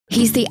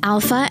He's the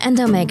Alpha and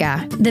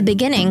Omega, the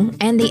beginning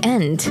and the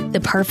end,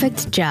 the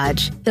perfect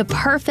judge, the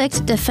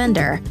perfect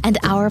defender, and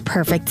our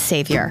perfect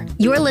Savior.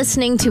 You're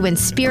listening to In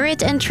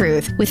Spirit and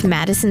Truth with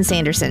Madison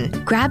Sanderson.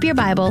 Grab your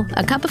Bible,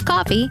 a cup of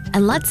coffee,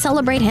 and let's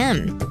celebrate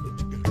Him.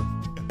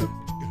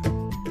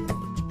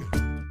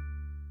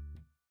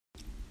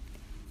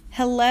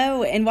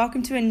 Hello, and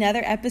welcome to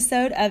another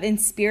episode of In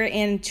Spirit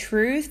and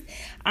Truth.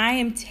 I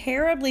am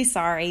terribly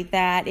sorry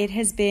that it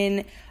has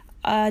been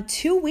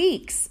 2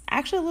 weeks,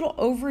 actually a little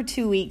over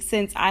 2 weeks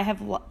since I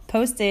have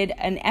posted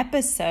an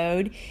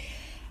episode.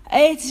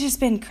 It's just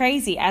been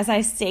crazy. As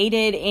I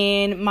stated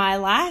in my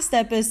last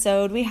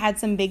episode, we had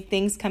some big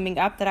things coming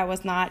up that I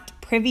was not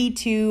privy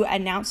to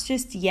announce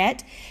just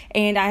yet.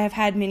 And I have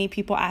had many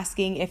people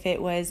asking if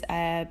it was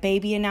a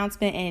baby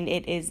announcement, and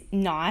it is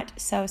not.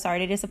 So sorry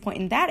to disappoint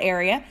in that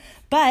area.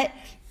 But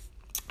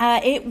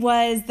it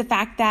was the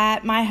fact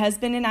that my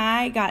husband and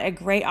I got a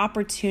great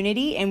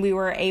opportunity and we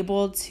were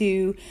able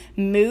to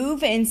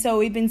move. And so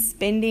we've been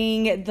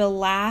spending the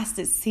last,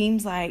 it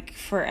seems like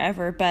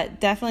forever, but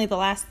definitely the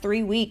last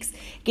 3 weeks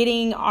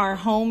getting our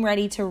home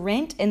ready to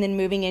rent and then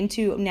moving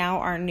into now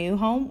our new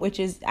home, which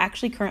is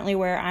actually currently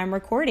where I'm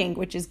recording,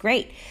 which is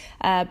great.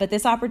 But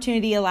this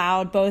opportunity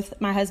allowed both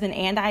my husband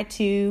and I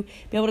to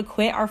be able to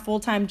quit our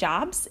full-time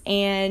jobs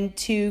and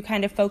to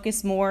kind of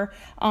focus more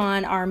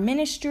on our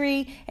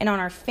ministry and on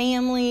our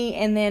family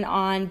and then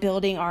on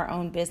building our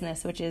own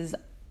business, which is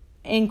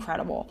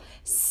incredible.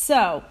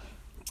 So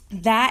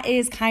that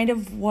is kind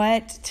of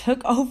what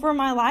took over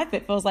my life,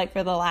 it feels like,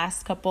 for the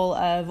last couple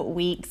of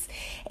weeks.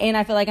 And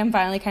I feel like I'm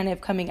finally kind of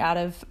coming out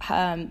of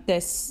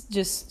this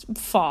just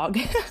fog.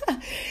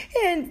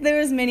 And there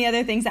was many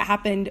other things that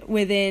happened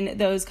within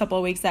those couple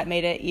of weeks that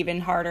made it even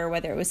harder,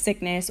 whether it was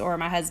sickness or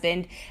my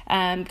husband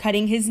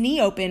cutting his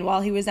knee open while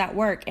he was at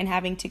work and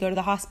having to go to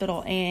the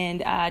hospital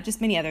and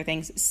just many other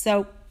things.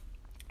 So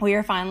we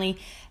are finally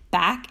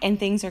back and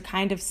things are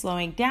kind of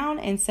slowing down.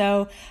 And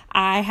so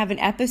I have an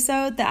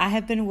episode that I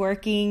have been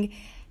working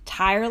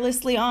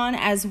tirelessly on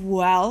as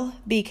well,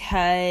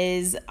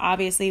 because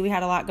obviously we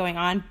had a lot going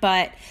on,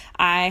 but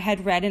I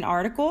had read an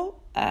article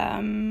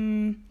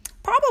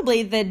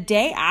probably the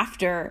day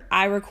after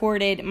I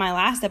recorded my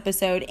last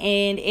episode,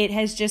 and it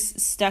has just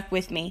stuck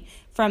with me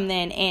from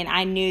then. And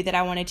I knew that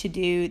I wanted to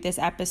do this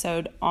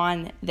episode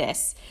on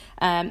this.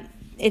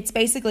 It's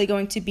basically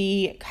going to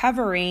be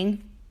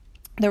covering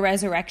the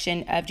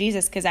resurrection of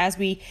Jesus, because as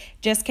we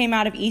just came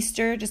out of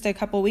Easter just a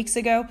couple weeks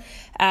ago,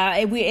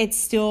 it's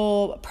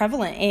still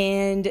prevalent.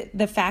 And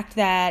the fact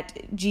that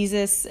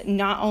Jesus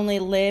not only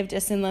lived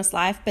a sinless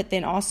life, but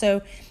then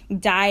also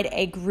died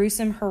a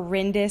gruesome,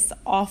 horrendous,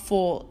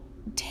 awful,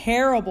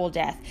 terrible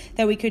death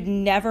that we could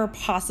never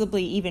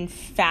possibly even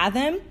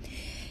fathom.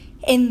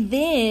 And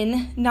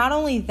then not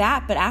only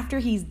that, but after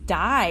he's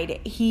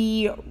died,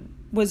 he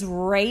was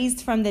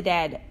raised from the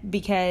dead,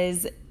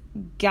 because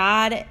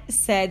God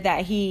said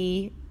that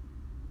he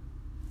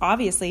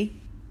obviously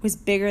was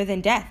bigger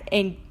than death,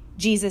 and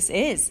Jesus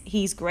is.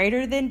 He's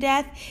greater than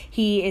death.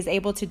 He is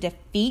able to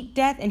defeat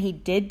death, and he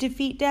did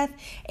defeat death.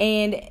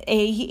 And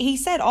he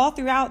said all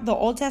throughout the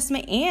Old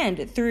Testament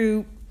and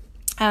through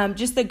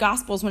just the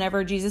Gospels,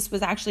 whenever Jesus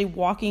was actually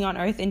walking on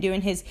earth and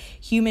doing his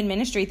human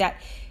ministry,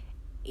 that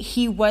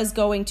he was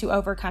going to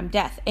overcome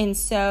death. And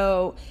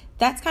so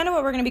that's kind of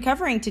what we're going to be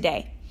covering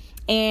today.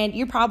 And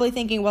you're probably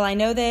thinking, well, I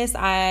know this,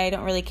 I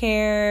don't really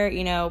care,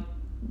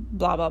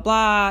 blah, blah,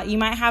 blah. You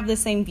might have the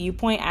same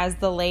viewpoint as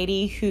the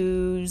lady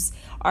whose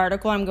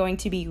article I'm going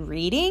to be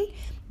reading,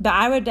 but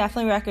I would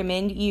definitely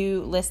recommend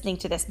you listening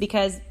to this,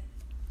 because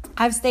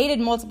I've stated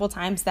multiple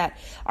times that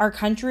our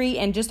country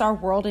and just our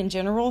world in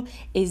general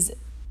is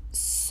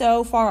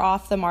so far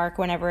off the mark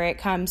whenever it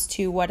comes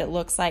to what it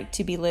looks like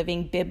to be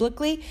living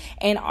biblically.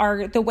 And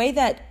the way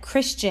that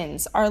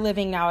Christians are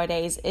living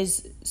nowadays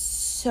is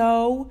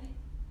so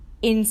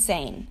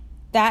insane.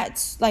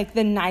 That's like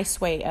the nice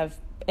way of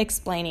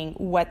explaining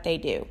what they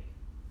do.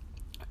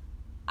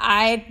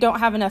 I don't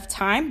have enough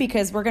time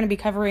because we're going to be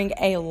covering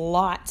a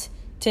lot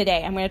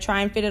today. I'm going to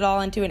try and fit it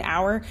all into an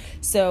hour.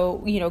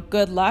 So,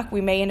 good luck.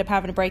 We may end up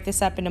having to break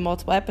this up into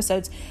multiple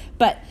episodes.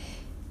 But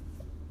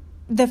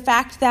the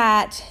fact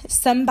that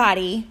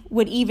somebody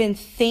would even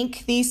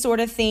think these sort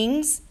of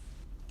things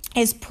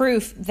is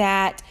proof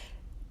that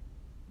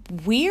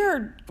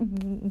we're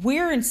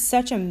in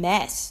such a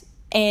mess.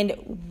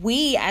 And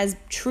we, as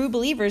true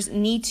believers,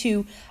 need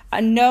to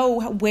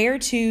know where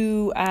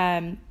to,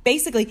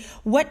 basically,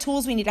 what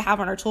tools we need to have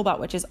on our tool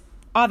belt, which is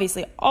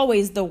obviously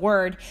always the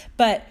word.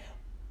 But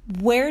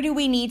where do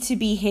we need to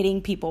be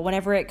hitting people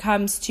whenever it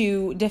comes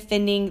to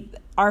defending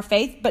our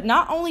faith? But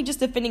not only just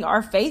defending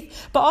our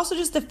faith, but also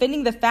just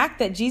defending the fact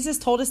that Jesus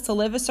told us to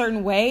live a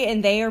certain way,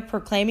 and they are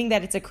proclaiming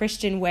that it's a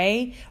Christian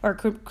way or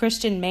a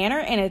Christian manner,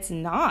 and it's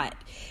not.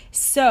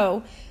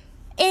 So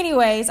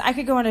anyways, I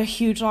could go on a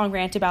huge long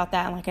rant about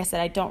that. And like I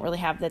said, I don't really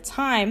have the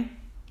time.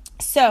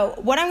 So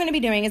what I'm going to be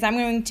doing is I'm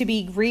going to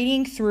be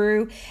reading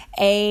through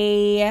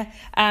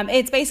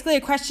it's basically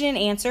a question and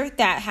answer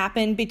that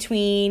happened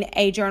between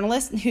a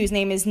journalist whose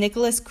name is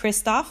Nicholas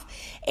Kristof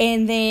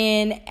and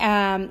then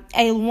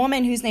a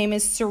woman whose name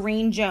is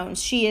Serene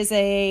Jones. She is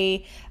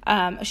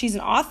she's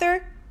an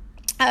author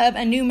of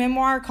a new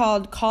memoir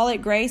called Call It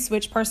Grace,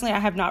 which personally I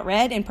have not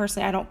read, and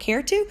personally I don't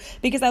care to,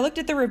 because I looked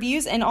at the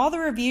reviews, and all the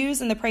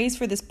reviews and the praise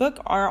for this book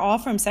are all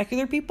from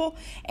secular people,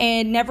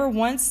 and never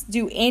once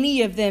do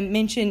any of them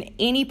mention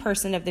any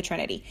person of the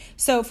Trinity.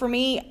 So for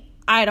me,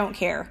 I don't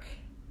care,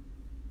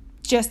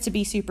 just to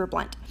be super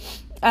blunt.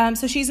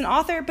 So she's an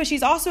author, but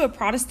she's also a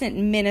Protestant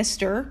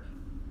minister,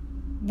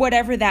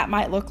 whatever that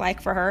might look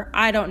like for her.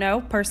 I don't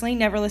know. Personally,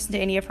 never listened to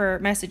any of her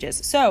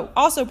messages. So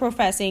also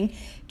professing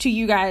to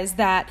you guys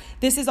that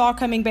this is all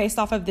coming based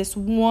off of this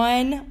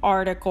one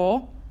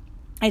article.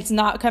 It's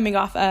not coming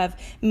off of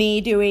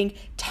me doing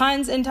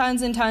tons and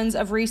tons and tons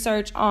of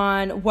research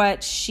on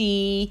what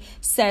she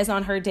says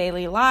on her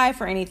daily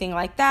life or anything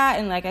like that.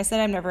 And like I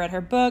said, I've never read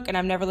her book and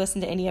I've never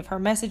listened to any of her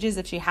messages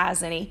if she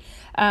has any.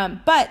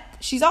 But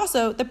she's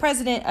also the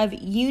president of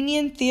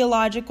Union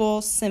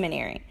Theological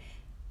Seminary.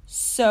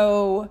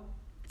 So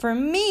for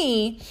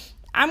me,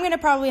 I'm going to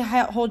probably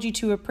hold you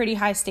to a pretty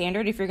high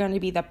standard if you're going to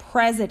be the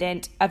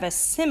president of a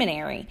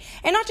seminary.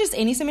 And not just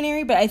any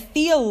seminary, but a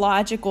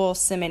theological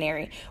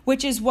seminary,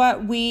 which is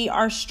what we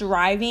are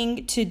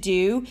striving to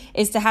do,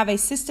 is to have a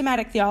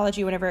systematic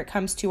theology whenever it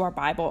comes to our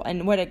Bible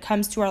and when it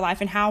comes to our life,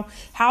 and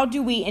how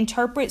do we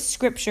interpret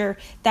scripture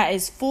that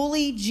is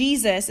fully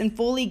Jesus and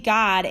fully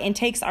God and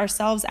takes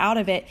ourselves out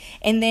of it.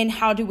 And then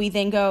how do we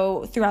then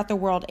go throughout the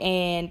world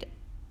and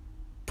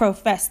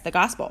profess the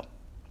gospel,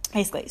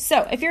 basically.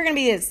 So if you're going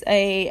to be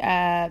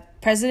a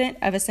president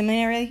of a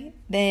seminary,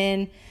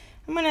 then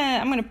I'm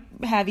gonna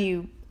have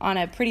you on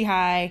a pretty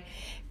high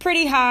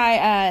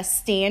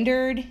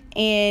standard.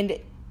 And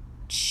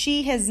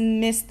she has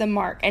missed the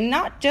mark, and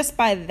not just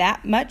by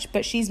that much,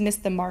 but she's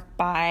missed the mark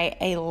by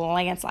a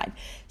landslide.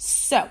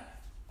 So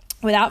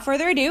without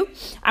further ado,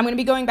 I'm going to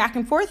be going back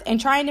and forth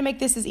and trying to make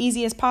this as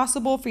easy as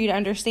possible for you to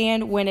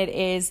understand when it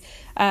is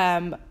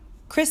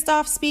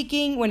Kristof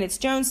speaking, when it's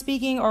Jones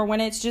speaking, or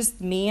when it's just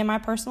me and my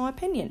personal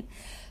opinion.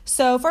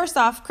 So first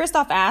off,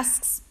 Kristof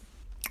asks,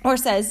 or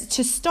says,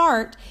 to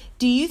start,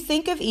 do you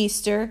think of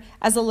Easter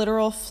as a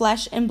literal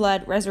flesh and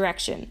blood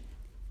resurrection?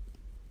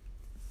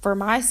 For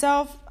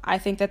myself, I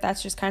think that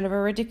that's just kind of a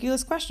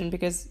ridiculous question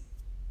because,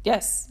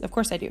 yes, of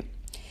course I do.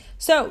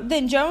 So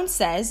then Jones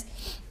says,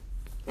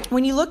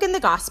 when you look in the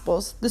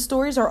Gospels, the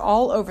stories are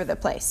all over the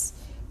place.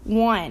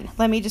 One,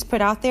 let me just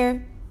put out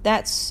there,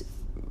 that's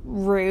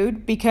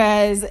rude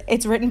because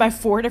it's written by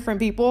 4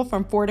 different people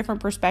from 4 different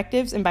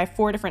perspectives and by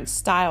 4 different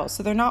styles.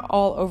 So they're not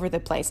all over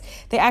the place.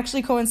 They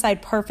actually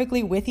coincide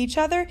perfectly with each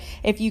other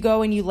if you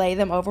go and you lay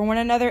them over one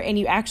another and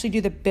you actually do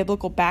the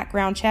biblical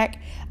background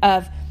check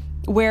of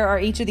where are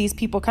each of these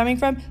people coming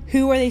from,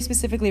 who are they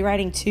specifically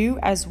writing to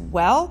as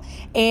well,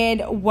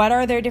 and what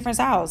are their different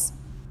styles.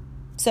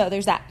 So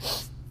there's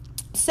that.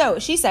 So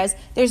she says,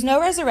 there's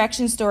no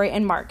resurrection story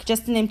in Mark,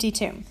 just an empty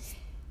tomb.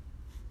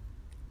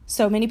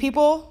 So many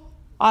people,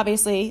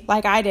 obviously,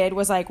 like I did,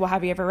 was like, well,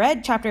 have you ever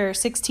read chapter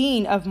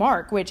 16 of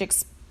Mark, which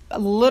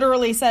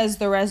literally says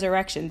the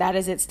resurrection? That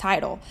is its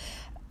title.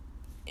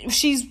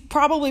 She's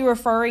probably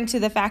referring to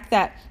the fact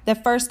that the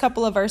first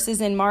couple of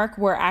verses in Mark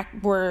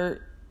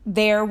were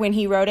there when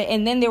he wrote it,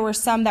 and then there were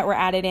some that were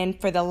added in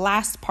for the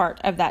last part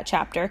of that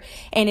chapter,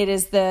 and it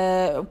is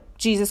the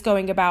Jesus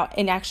going about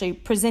and actually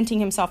presenting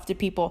himself to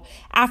people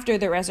after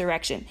the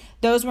resurrection.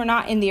 Those were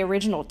not in the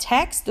original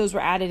text. Those were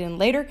added in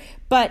later,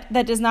 but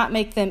that does not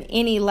make them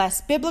any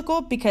less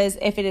biblical, because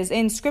if it is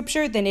in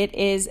scripture, then it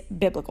is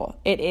biblical.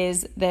 It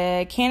is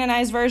the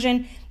canonized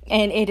version,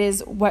 and it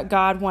is what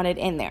God wanted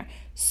in there.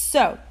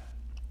 So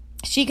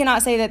she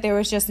cannot say that there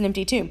was just an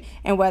empty tomb.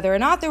 And whether or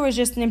not there was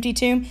just an empty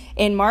tomb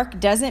in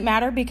Mark doesn't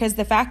matter, because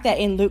the fact that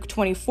in Luke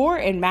 24,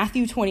 in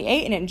Matthew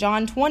 28, and in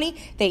John 20,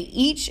 they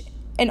each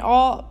and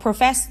all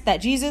professed that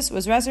Jesus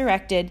was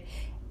resurrected,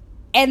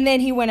 and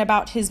then he went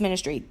about his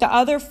ministry. The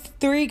other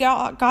 3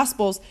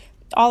 Gospels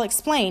all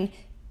explain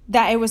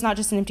that it was not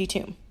just an empty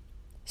tomb.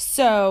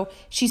 So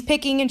she's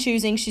picking and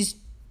choosing, she's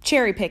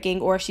cherry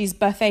picking, or she's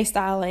buffet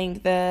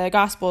styling the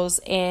Gospels,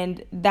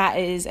 and that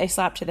is a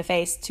slap to the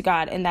face to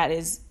God, and that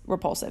is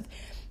repulsive.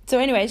 So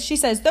anyways, she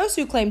says, those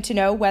who claim to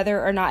know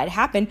whether or not it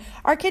happened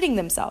are kidding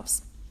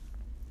themselves.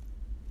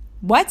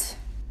 What?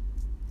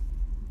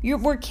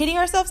 We're kidding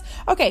ourselves?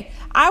 Okay,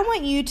 I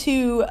want you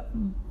to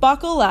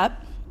buckle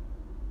up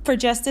for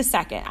just a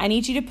second. I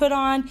need you to put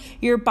on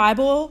your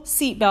Bible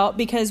seatbelt,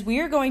 because we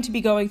are going to be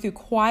going through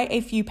quite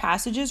a few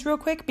passages real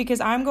quick, because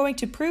I'm going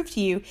to prove to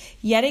you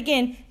yet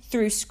again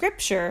through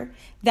scripture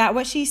that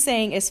what she's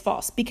saying is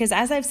false. Because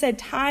as I've said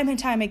time and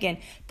time again,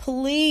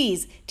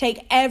 please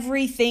take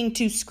everything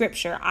to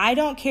scripture. I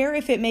don't care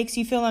if it makes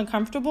you feel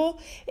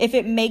uncomfortable, if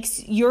it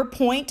makes your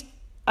point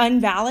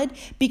invalid,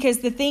 because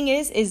the thing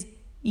is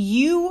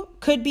you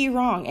could be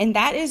wrong, and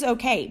that is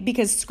okay,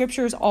 because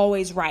scripture is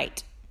always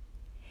right.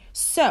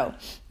 So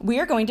we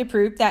are going to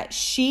prove that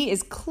she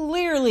is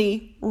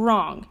clearly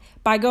wrong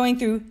by going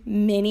through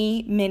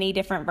many, many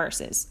different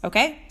verses.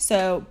 Okay,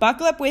 so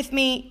buckle up with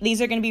me.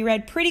 These are going to be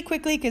read pretty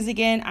quickly because,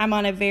 again, I'm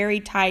on a very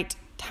tight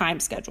time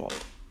schedule.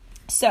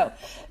 So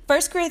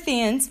 1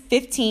 Corinthians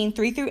 15,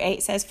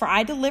 3-8 says, "For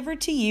I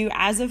delivered to you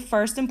as of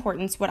first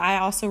importance what I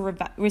also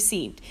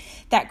received,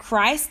 that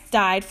Christ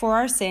died for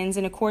our sins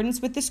in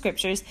accordance with the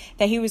scriptures,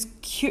 that he was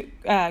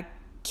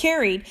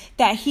carried,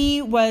 that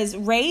he was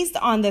raised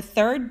on the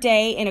third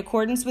day in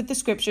accordance with the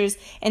scriptures,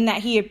 and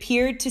that he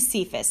appeared to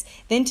Cephas,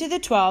 then to the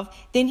 12,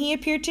 then he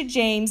appeared to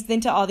James, then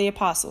to all the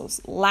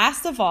apostles.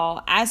 Last of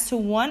all, as to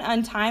one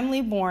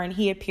untimely born,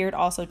 he appeared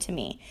also to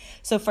me."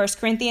 So 1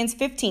 Corinthians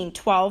 15,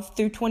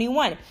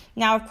 12-21.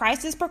 "Now if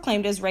Christ is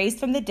proclaimed as raised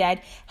from the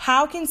dead,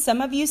 how can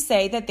some of you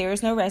say that there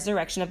is no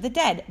resurrection of the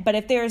dead? But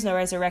if there is no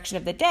resurrection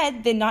of the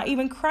dead, then not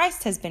even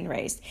Christ has been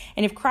raised.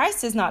 And if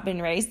Christ has not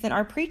been raised, then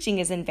our preaching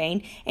is in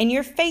vain, and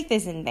your faith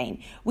is in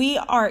vain. We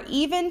are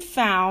even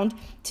found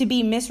to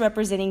be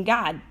misrepresenting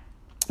God,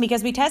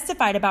 because we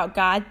testified about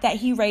God that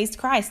he raised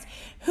Christ,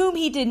 whom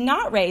he did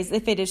not raise,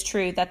 if it is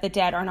true that the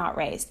dead are not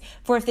raised.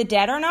 For if the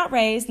dead are not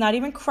raised, not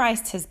even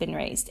Christ has been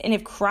raised. And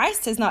if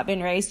Christ has not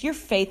been raised, your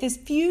faith is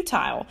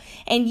futile,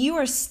 and you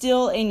are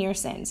still in your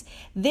sins.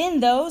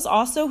 Then those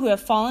also who have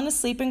fallen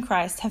asleep in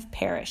Christ have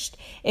perished.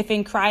 If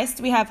in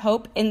Christ we have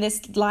hope in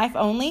this life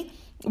only,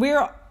 we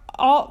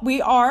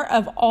are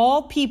of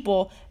all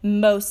people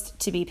most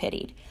to be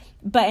pitied.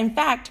 But in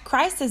fact,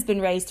 Christ has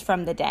been raised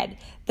from the dead,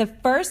 the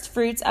first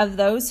fruits of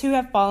those who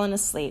have fallen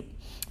asleep.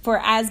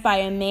 For as by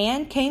a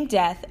man came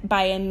death,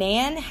 by a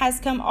man has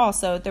come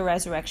also the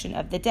resurrection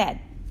of the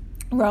dead."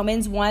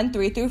 Romans 1,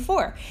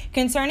 3-4.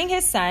 "Concerning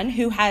his son,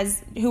 who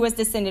was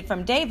descended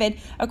from David,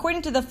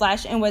 according to the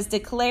flesh, and was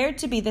declared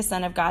to be the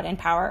Son of God in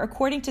power,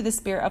 according to the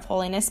Spirit of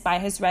holiness, by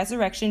his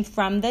resurrection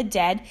from the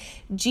dead,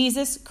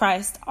 Jesus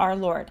Christ our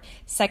Lord."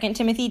 2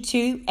 Timothy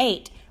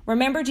 2:8.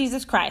 "Remember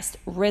Jesus Christ,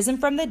 risen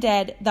from the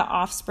dead, the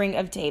offspring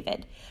of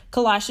David."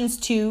 Colossians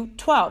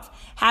 2:12.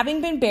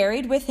 "Having been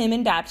buried with him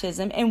in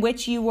baptism, in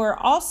which you were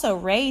also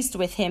raised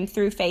with him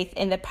through faith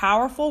in the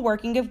powerful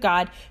working of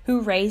God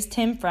who raised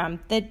him from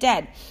the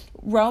dead."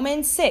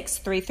 Romans 6,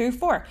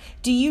 3-4.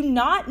 "Do you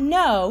not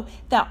know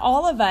that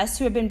all of us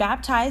who have been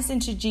baptized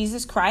into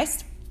Jesus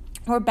Christ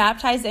were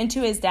baptized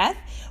into his death?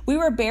 We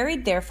were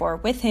buried, therefore,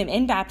 with him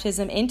in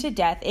baptism into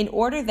death, in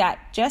order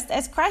that, just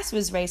as Christ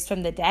was raised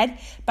from the dead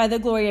by the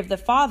glory of the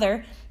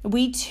Father,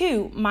 we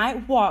too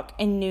might walk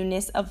in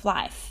newness of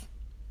life."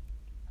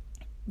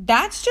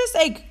 That's just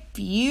a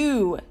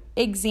few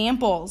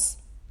examples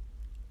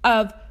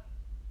of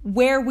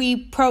where we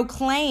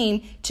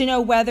proclaim to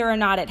know whether or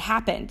not it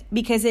happened,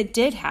 because it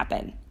did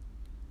happen.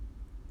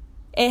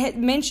 It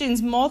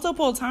mentions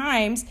multiple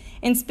times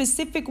in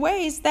specific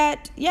ways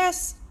that,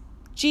 yes,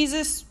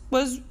 Jesus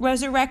was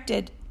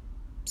resurrected.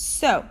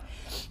 So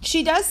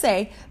she does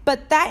say,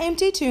 "But that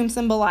empty tomb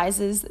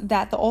symbolizes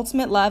that the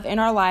ultimate love in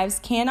our lives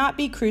cannot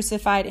be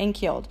crucified and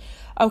killed."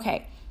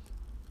 Okay,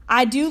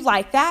 I do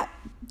like that.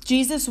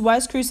 Jesus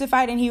was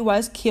crucified and he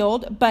was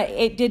killed, but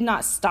it did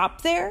not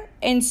stop there.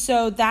 And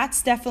so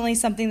that's definitely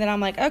something that I'm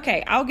like,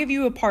 okay, I'll give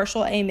you a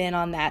partial amen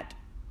on that,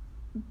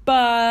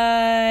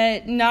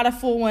 but not a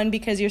full one,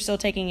 because you're still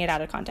taking it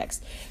out of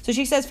context. So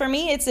she says, "For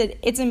me,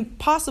 it's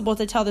impossible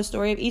to tell the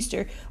story of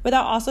Easter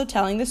without also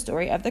telling the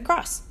story of the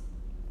cross."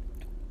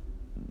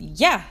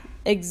 Yeah,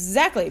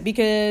 exactly,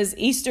 because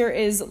Easter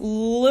is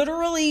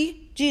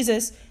literally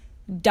Jesus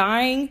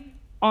dying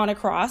on a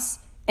cross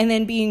and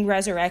then being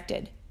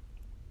resurrected.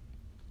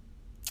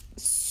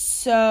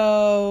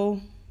 So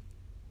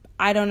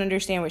I don't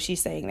understand what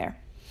she's saying there.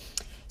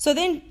 So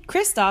then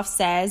Christoph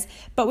says,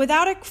 "But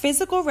without a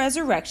physical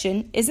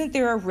resurrection, isn't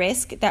there a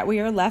risk that we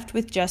are left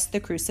with just the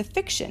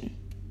crucifixion?"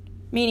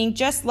 Meaning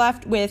just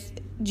left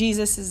with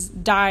Jesus'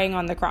 dying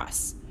on the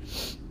cross.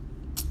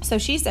 So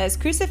she says,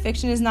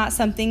 "Crucifixion is not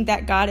something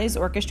that God is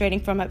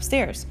orchestrating from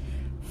upstairs."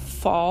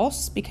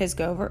 False, because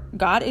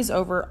God is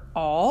over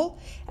all.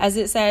 As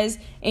it says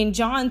in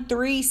John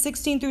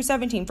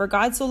 3:16-17, "For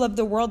God so loved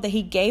the world that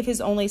he gave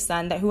his only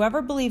son, that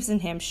whoever believes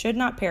in him should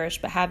not perish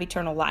but have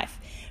eternal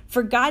life.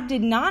 For God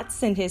did not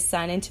send his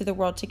son into the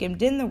world to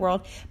condemn the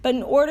world, but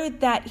in order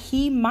that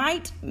he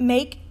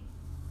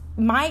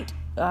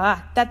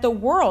that the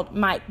world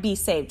might be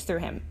saved through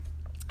him."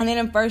 And then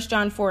in 1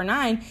 John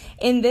 4:9,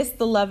 "In this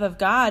the love of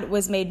God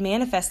was made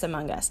manifest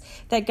among us,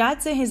 that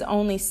God sent his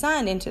only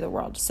son into the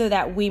world so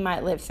that we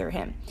might live through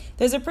him."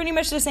 Those are pretty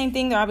much the same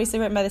thing. They're obviously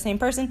written by the same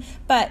person,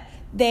 but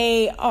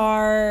they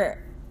are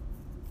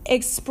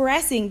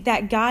expressing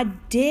that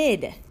God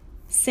did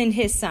send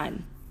his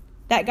son,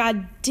 that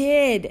God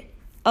did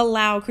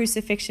allow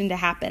crucifixion to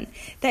happen,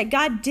 that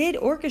God did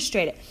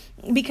orchestrate it.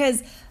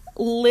 Because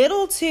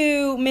little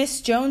to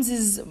Miss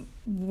Jones's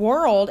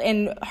world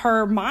and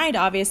her mind,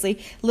 obviously,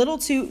 little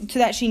to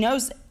that she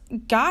knows,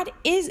 God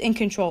is in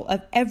control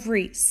of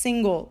every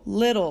single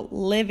little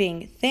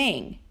living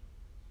thing.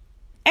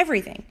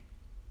 Everything.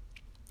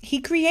 He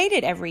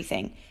created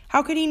everything.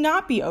 How could he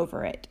not be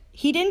over it?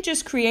 He didn't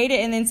just create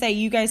it and then say,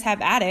 you guys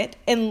have at it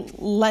and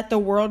let the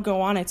world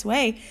go on its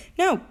way.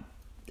 No,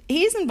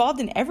 he's involved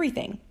in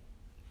everything.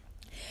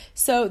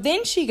 So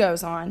then she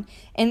goes on,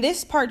 and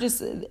this part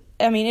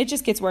it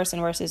just gets worse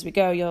and worse as we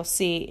go. You'll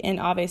see, and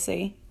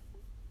obviously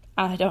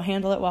I don't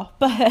handle it well,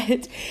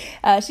 but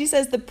she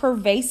says the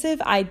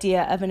pervasive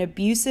idea of an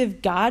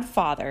abusive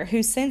godfather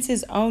who sends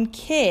his own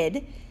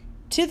kid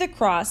to the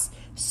cross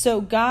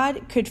so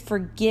God could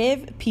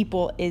forgive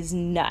people is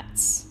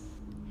nuts.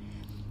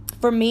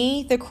 For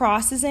me, the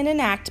cross is an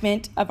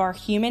enactment of our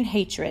human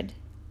hatred.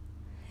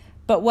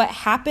 But what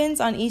happens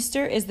on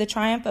Easter is the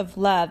triumph of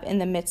love in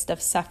the midst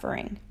of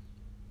suffering.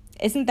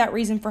 Isn't that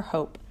reason for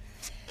hope?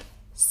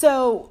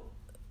 So,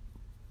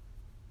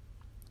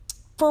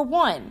 for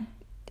one,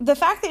 the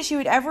fact that she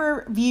would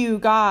ever view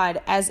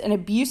God as an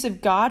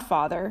abusive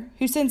godfather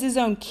who sends his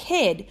own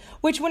kid,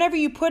 which whenever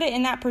you put it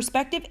in that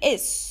perspective,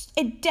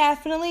 it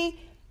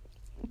definitely,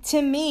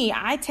 to me,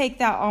 I take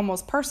that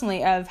almost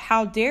personally of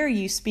how dare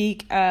you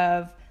speak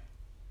of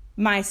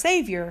my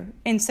Savior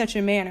in such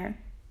a manner.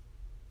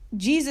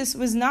 Jesus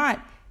was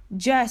not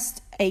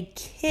just a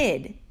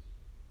kid.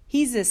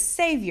 He's a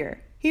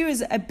Savior. He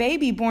was a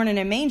baby born in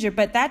a manger,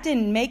 but that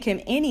didn't make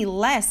him any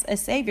less a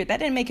Savior. That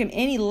didn't make him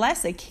any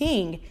less a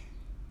king.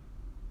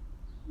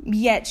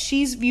 Yet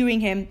she's viewing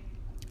him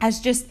as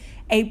just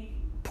a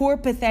poor,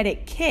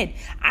 pathetic kid.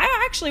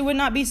 I actually would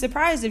not be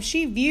surprised if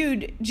she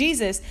viewed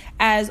Jesus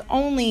as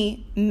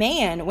only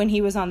man when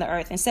he was on the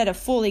earth instead of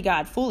fully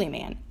God, fully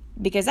man,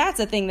 because that's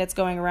a thing that's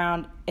going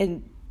around,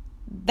 and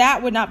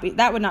that would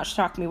not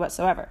shock me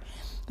whatsoever.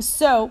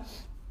 So,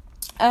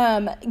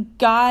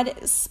 God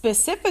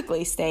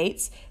specifically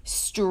states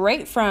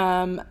straight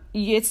from,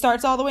 it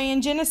starts all the way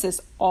in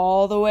Genesis,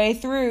 all the way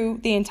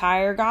through the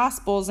entire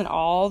Gospels and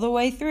all the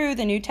way through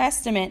the New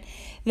Testament,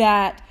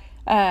 that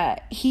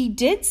he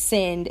did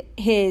send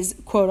his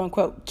quote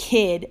unquote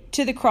kid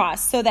to the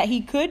cross so that he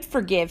could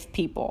forgive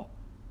people.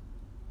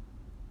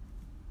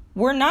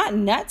 We're not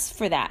nuts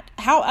for that.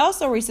 How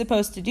else are we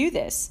supposed to do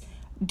this?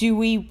 Do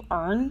we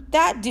earn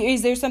that?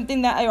 Is there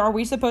something that, are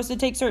we supposed to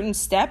take certain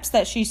steps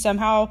that she's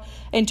somehow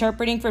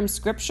interpreting from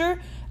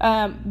Scripture,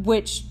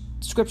 which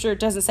Scripture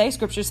doesn't say?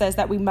 Scripture says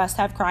that we must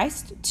have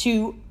Christ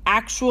to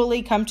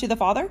actually come to the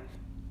Father.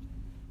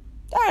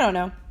 I don't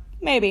know.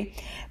 Maybe.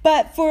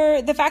 But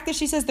for the fact that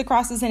she says the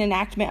cross is an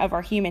enactment of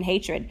our human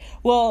hatred,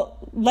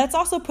 well, let's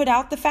also put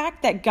out the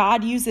fact that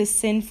God uses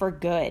sin for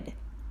good.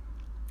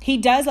 He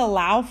does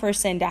allow for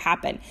sin to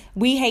happen.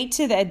 We hate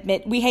to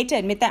admit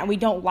that, and we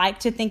don't like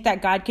to think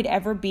that God could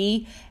ever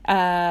be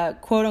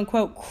quote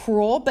unquote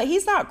cruel, but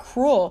he's not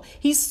cruel.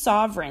 He's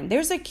sovereign.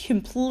 There's a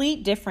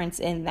complete difference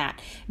in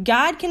that.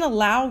 God can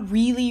allow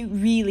really,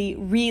 really,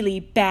 really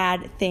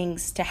bad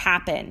things to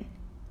happen,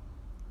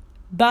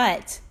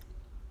 but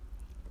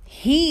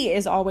he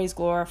is always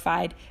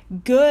glorified.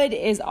 Good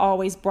is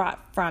always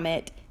brought from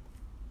it.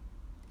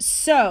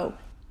 So,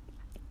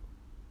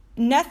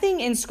 nothing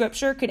in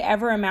Scripture could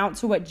ever amount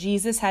to what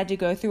Jesus had to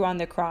go through on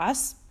the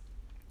cross.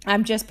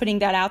 I'm just putting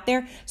that out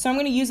there. So I'm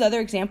going to use other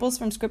examples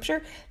from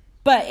Scripture,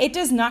 but it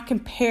does not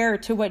compare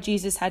to what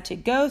Jesus had to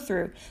go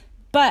through.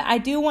 But I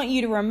do want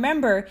you to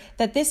remember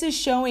that this is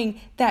showing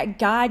that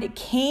God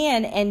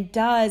can and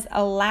does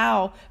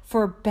allow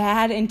for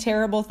bad and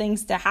terrible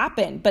things to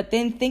happen. But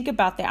then think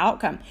about the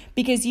outcome,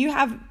 because you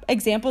have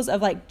examples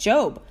of like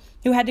Job,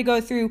 who had to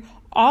go through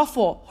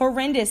awful,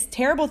 horrendous,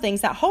 terrible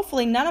things that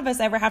hopefully none of us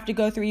ever have to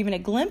go through even a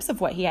glimpse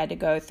of what he had to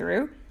go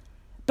through.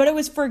 But it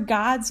was for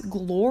God's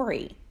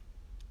glory.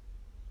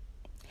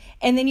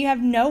 And then you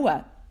have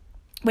Noah,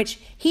 which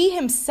he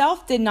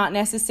himself did not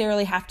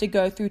necessarily have to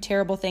go through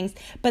terrible things,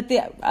 but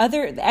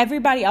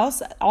everybody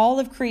else, all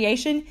of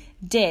creation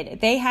did.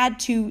 They had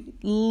to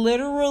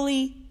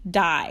literally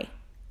die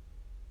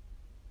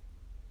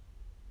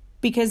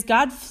because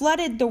God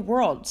flooded the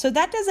world. So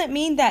that doesn't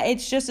mean that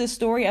it's just a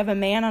story of a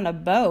man on a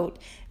boat.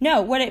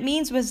 No, what it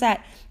means was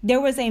that there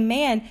was a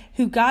man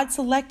who God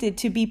selected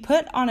to be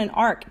put on an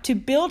ark, to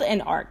build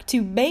an ark,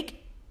 to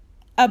make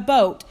a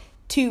boat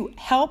to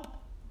help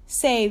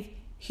save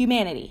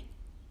humanity,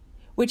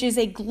 which is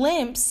a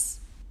glimpse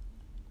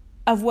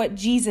of what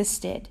Jesus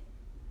did.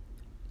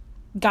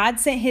 God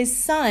sent his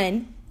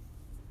son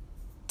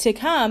to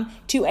come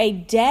to a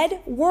dead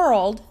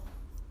world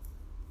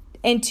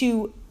and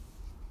to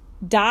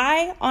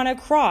die on a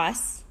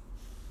cross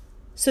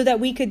so that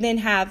we could then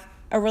have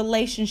a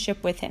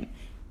relationship with him,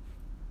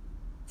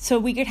 so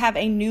we could have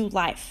a new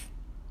life.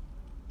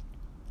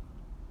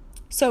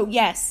 So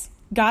yes,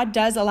 God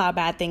does allow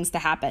bad things to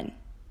happen.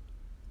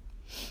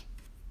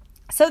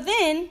 So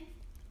then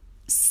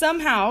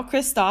somehow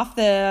Christoph,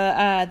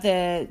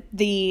 the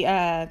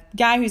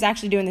guy who's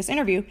actually doing this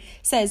interview,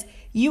 says,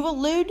 you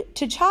allude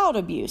to child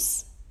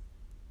abuse.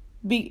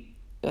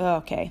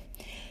 Okay.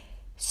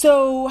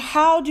 So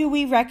how do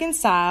we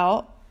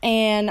reconcile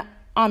an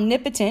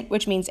omnipotent,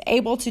 which means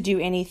able to do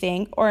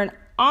anything, or an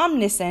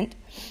omniscient,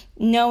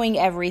 knowing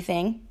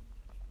everything,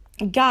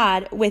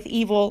 God with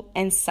evil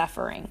and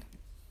suffering?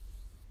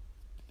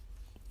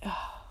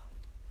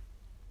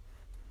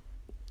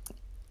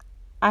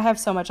 I have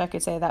so much I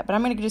could say that, but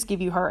I'm going to just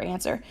give you her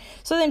answer.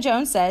 So then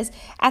Jones says,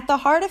 at the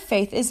heart of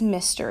faith is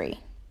mystery.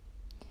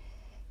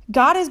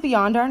 God is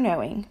beyond our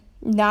knowing,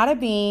 not a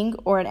being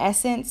or an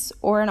essence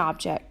or an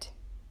object.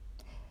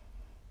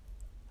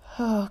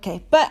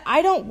 Okay, but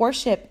I don't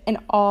worship an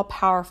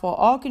all-powerful,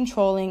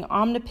 all-controlling,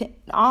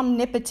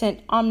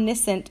 omnipotent,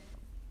 omniscient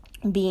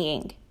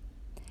being.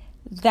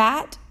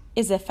 That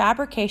is a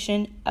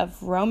fabrication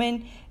of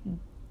Roman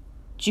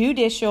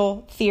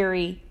judicial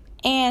theory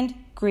and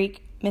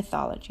Greek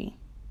mythology.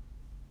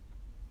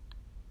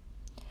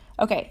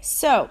 Okay,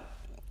 so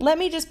let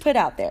me just put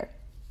out there.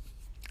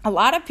 A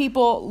lot of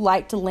people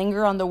like to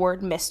linger on the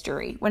word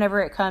mystery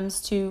whenever it comes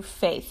to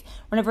faith,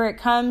 whenever it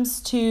comes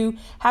to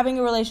having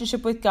a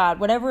relationship with God,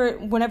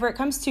 whenever it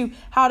comes to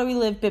how do we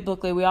live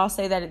biblically. We all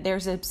say that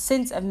there's a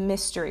sense of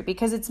mystery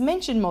because it's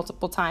mentioned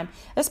multiple times,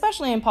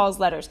 especially in Paul's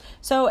letters.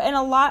 So in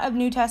a lot of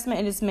New Testament,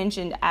 it is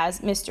mentioned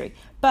as mystery.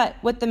 But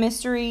what the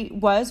mystery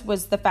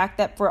was the fact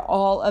that for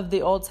all of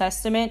the Old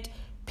Testament,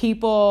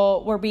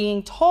 people were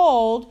being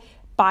told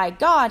by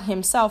God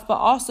himself, but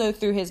also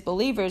through his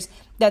believers,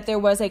 that there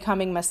was a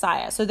coming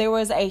Messiah. So there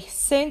was a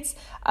sense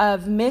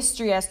of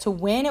mystery as to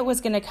when it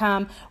was going to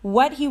come,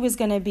 what he was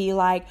going to be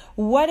like,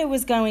 what it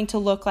was going to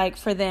look like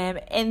for them.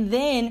 And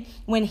then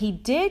when he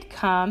did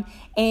come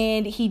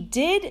and he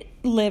did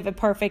live a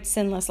perfect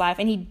sinless life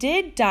and he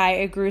did die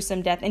a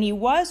gruesome death and he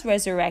was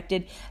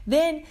resurrected,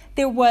 then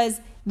there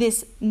was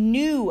this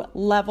new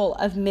level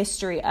of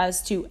mystery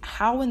as to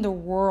how in the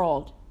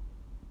world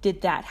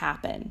did that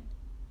happen?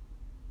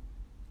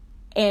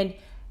 And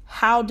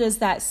how does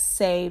that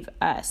save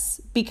us?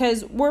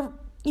 Because we're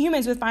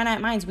humans with finite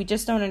minds. We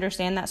just don't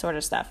understand that sort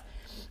of stuff.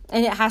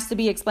 And it has to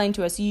be explained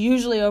to us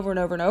usually over and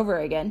over and over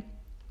again.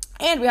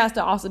 And we have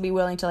to also be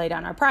willing to lay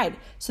down our pride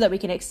so that we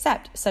can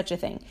accept such a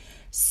thing.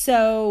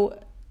 So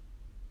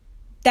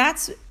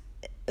that's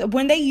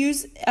when they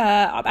use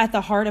at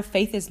the heart of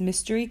faith is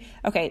mystery.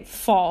 Okay,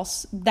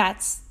 false.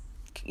 That's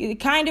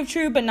kind of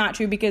true, but not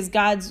true because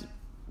God's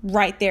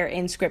right there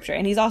in scripture.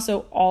 And he's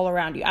also all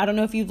around you. I don't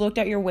know if you've looked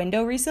out your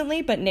window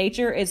recently, but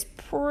nature is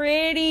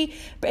pretty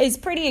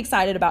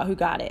excited about who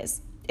God is.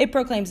 It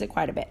proclaims it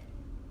quite a bit.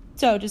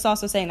 So just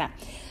also saying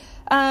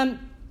that.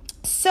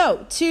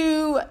 So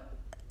to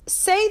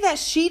say that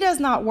she does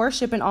not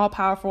worship an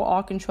all-powerful,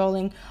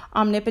 all-controlling,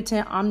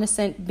 omnipotent,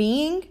 omniscient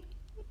being,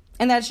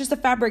 and that's just a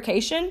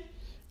fabrication.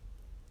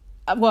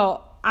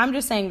 Well, I'm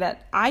just saying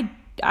that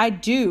I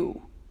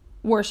do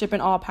worship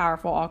an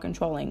all-powerful,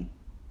 all-controlling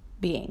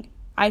being.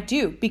 I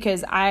do,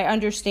 because I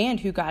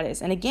understand who God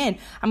is. And again,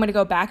 I'm going to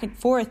go back and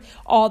forth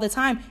all the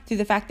time through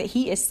the fact that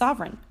he is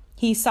sovereign.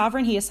 He's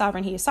sovereign. He is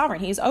sovereign. He is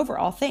sovereign. He is over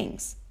all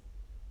things.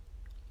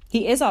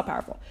 He is all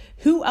powerful.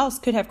 Who else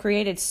could have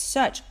created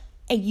such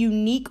a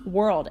unique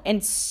world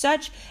and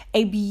such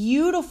a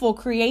beautiful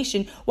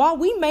creation? While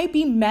we may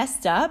be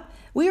messed up,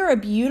 we are a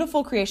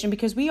beautiful creation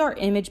because we are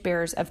image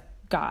bearers of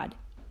God.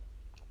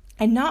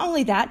 And not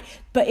only that,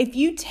 but if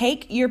you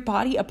take your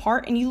body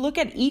apart and you look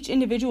at each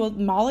individual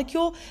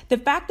molecule, the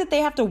fact that they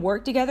have to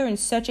work together in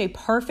such a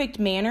perfect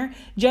manner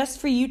just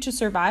for you to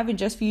survive and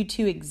just for you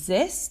to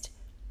exist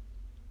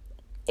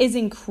is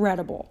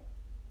incredible.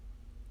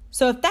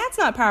 So if that's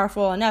not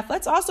powerful enough,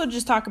 let's also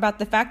just talk about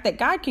the fact that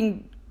God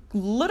can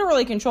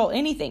literally control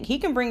anything. He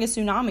can bring a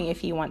tsunami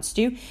if he wants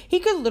to. He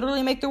could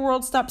literally make the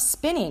world stop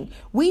spinning.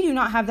 We do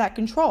not have that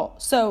control.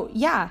 So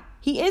yeah,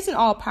 he is an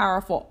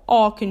all-powerful,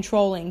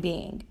 all-controlling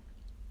being.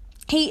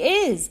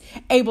 He is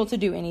able to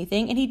do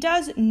anything, and he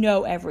does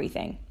know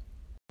everything.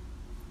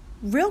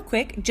 Real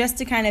quick, just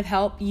to kind of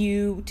help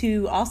you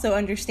to also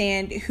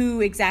understand who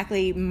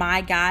exactly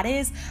my God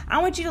is,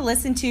 I want you to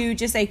listen to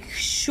just a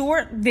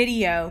short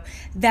video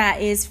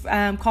that is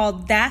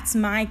called That's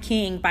My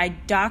King by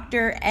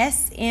Dr.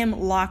 S.M.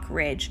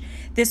 Lockridge.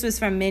 This was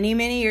from many,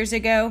 many years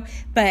ago,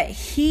 but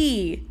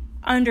he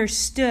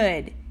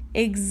understood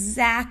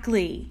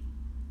exactly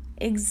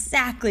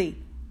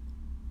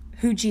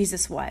who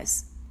Jesus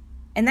was.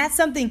 And that's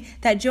something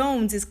that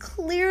Jones is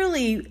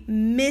clearly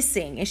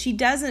missing and she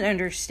doesn't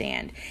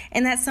understand.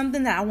 And that's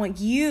something that I want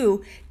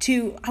you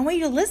to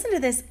listen to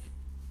this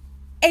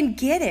and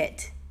get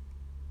it.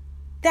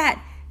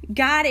 That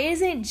God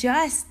isn't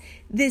just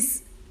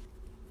this,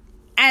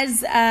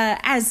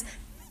 as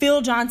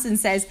Phil Johnson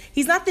says,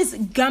 he's not this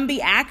Gumby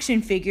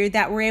action figure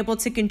that we're able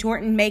to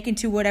contort and make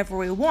into whatever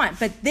we want.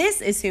 But this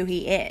is who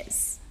he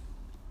is.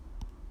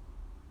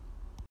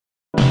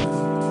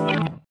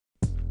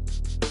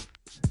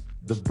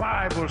 The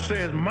Bible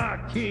says my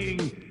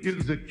king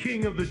is the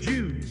king of the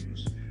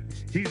Jews.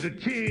 He's the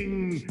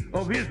king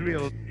of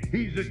Israel.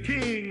 He's the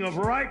king of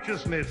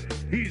righteousness.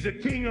 He's the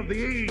king of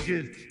the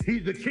ages.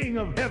 He's the king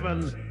of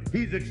heaven.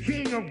 He's the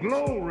king of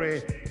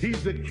glory.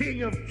 He's the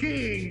king of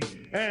kings.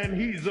 And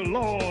he's the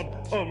Lord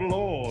of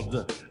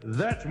lords.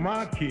 That's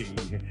my king.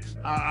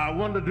 I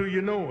wonder, do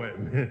you know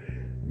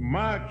him?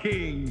 My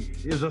king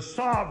is a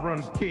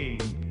sovereign king.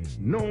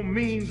 No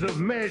means of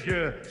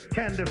measure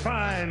can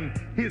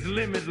define his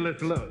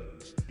limitless love.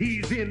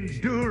 He's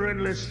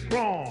enduringly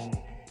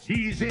strong.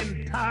 He's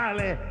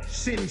entirely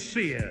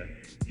sincere.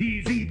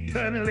 He's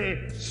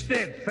eternally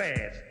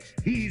steadfast.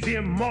 He's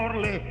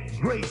immortally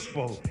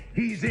graceful.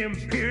 He's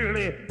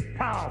imperially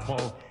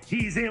powerful.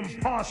 He's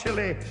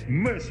impartially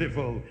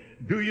merciful.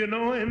 Do you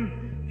know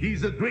him?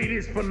 He's the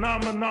greatest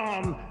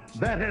phenomenon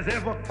that has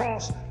ever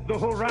crossed the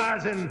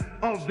horizon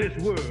of this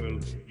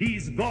world.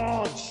 He's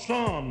God's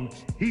Son.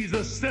 He's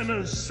a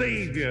sinner's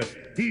Savior.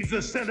 He's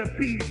the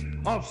centerpiece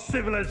of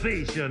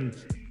civilization.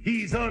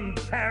 He's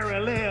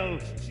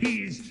unparalleled.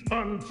 He's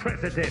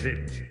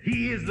unprecedented.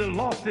 He is the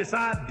loftiest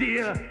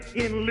idea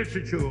in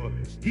literature.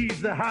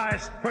 He's the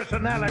highest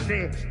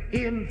personality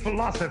in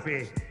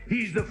philosophy.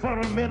 He's the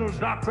fundamental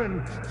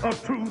doctrine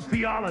of true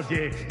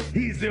theology.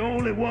 He's the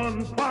only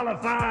one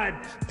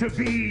qualified to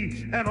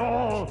be an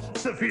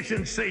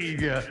all-sufficient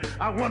Savior.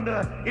 I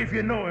wonder if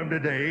you know him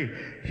today.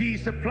 He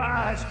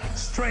supplies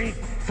strength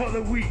for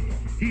the weak.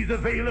 He's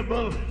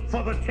available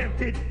for the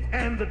tempted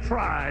and the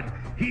tried.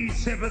 He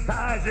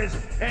sympathizes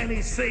and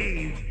he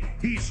saves.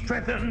 He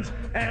strengthens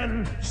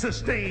and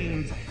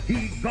sustains.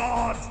 He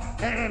guards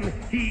and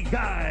he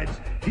guides.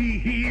 He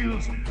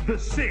heals the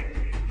sick.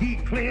 He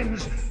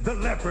cleanses the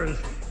lepers.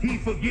 He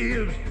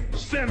forgives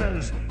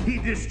sinners. He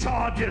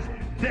discharges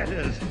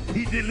debtors.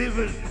 He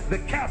delivers the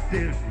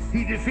captive.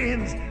 He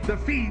defends the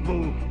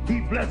feeble.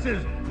 He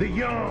blesses the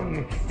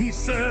young. He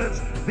serves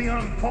the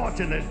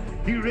unfortunate.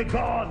 He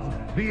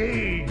regards the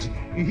aged.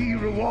 He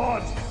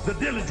rewards the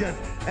diligent,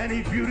 and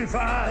he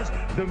beautifies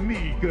the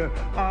meek.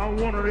 I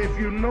wonder if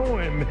you know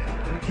him.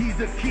 He's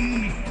the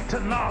key to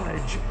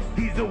knowledge.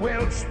 He's the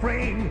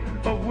wellspring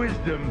of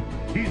wisdom.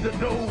 He's the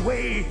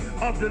doorway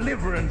of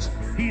deliverance.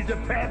 He's the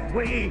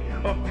pathway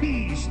of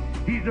peace.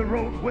 He's the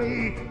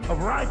roadway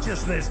of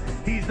righteousness.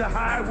 He's the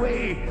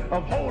highway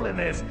of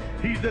holiness.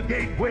 He's the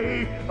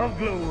gateway of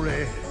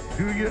glory.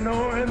 Do you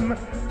know him?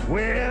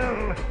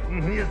 Well,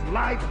 his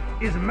life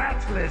is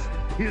matchless.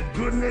 His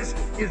goodness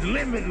is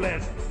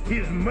limitless.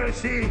 His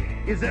mercy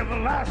is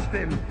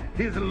everlasting.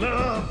 His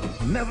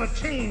love never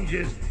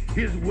changes.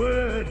 His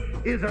word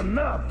is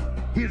enough.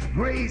 His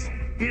grace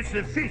is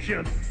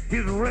sufficient.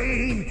 His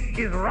reign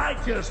is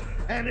righteous.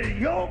 And his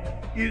yoke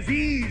is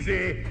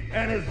easy.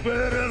 And his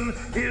burden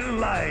is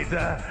light.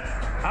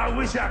 I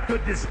wish I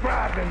could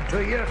describe him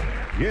to you.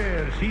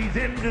 Yes, he's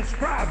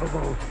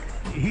indescribable.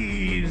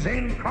 He's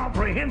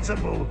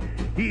incomprehensible.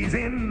 He's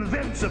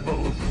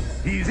invincible.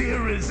 He's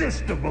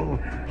irresistible.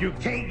 You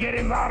can't get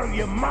him out of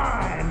your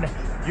mind.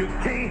 You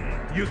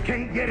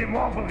can't get him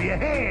off of your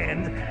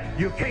hand.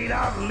 You can't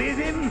outlive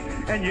him,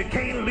 and you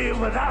can't live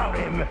without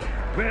him.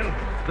 Well,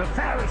 the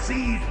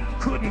Pharisees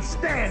couldn't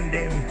stand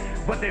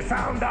him, but they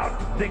found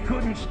out they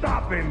couldn't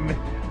stop him.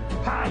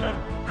 Pilate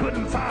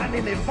couldn't find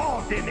any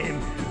fault in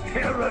him.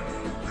 Herod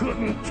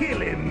couldn't kill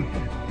him.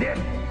 Death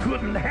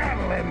couldn't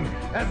handle him.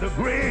 And the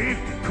grave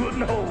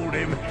couldn't hold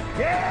him.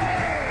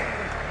 Yeah!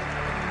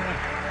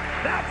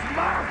 That's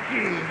my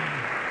king.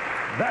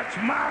 That's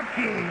my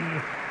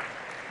king.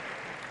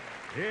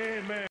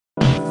 Amen.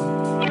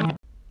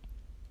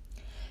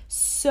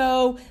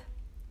 So,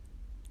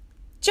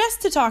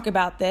 just to talk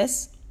about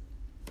this,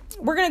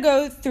 we're going to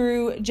go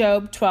through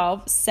Job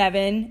 12,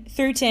 7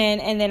 through 10,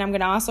 and then I'm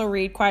going to also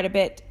read quite a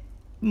bit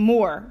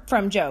more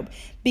from Job,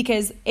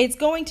 because it's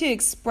going to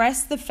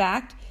express the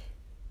fact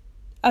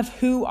of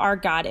who our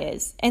God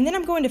is. And then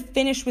I'm going to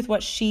finish with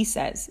what she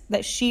says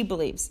that she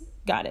believes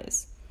God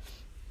is.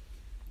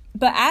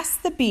 But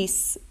ask the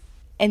beasts,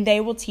 and they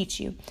will teach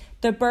you,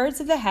 the birds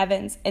of the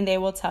heavens, and they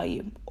will tell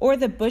you, or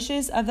the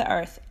bushes of the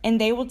earth,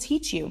 and they will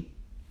teach you,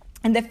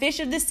 and the fish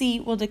of the sea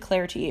will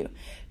declare to you.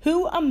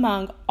 Who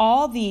among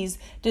all these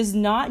does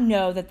not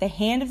know that the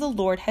hand of the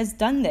Lord has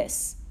done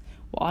this?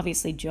 Well,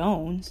 obviously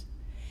Jones.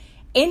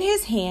 In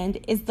his hand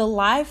is the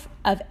life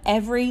of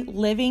every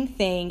living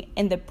thing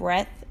and the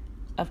breath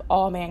of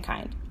all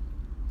mankind.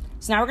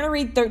 So now we're going to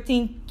read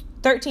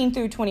 13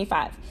 through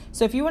 25.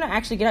 So if you want to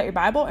actually get out your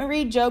Bible and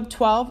read Job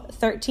 12,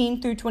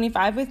 13 through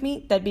 25 with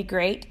me, that'd be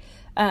great.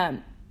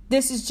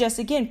 This is just,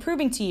 again,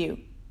 proving to you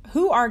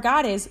who our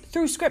God is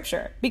through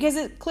Scripture, because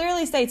it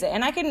clearly states it.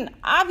 And I can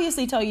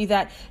obviously tell you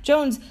that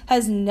Jones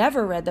has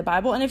never read the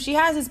Bible, and if she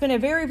has, it's been a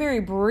very, very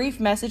brief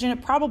message, and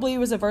it probably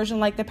was a version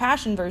like the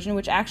Passion Version,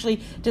 which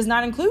actually does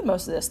not include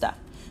most of this stuff.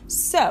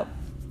 So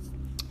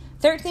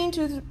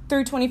 13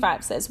 through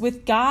 25 says,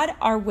 with God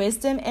are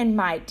wisdom and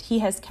might. He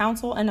has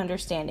counsel and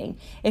understanding.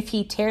 If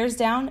he tears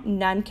down,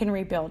 none can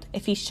rebuild.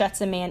 If he shuts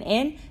a man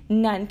in,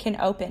 none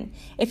can open.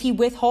 If he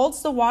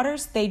withholds the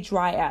waters, they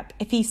dry up.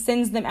 If he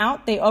sends them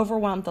out, they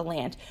overwhelm the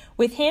land.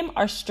 With him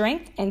are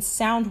strength and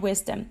sound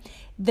wisdom.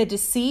 The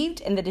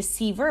deceived and the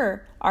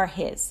deceiver are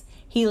his.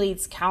 He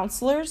leads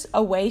counselors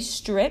away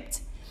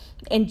stripped,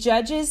 and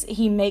judges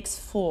he makes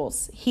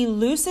fools. He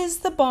looses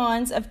the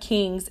bonds of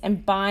kings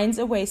and binds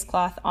a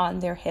waistcloth on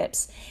their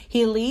hips.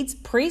 He leads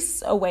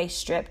priests away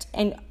stripped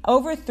and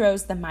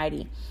overthrows the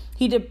mighty.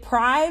 He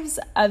deprives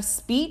of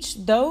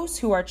speech those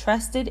who are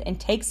trusted and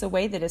takes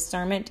away the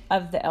discernment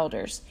of the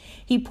elders.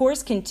 He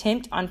pours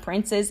contempt on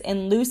princes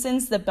and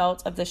loosens the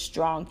belt of the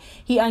strong.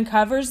 He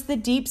uncovers the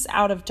deeps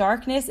out of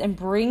darkness and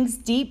brings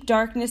deep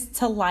darkness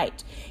to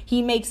light.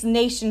 He makes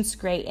nations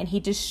great and he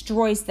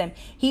destroys them.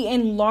 He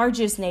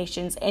enlarges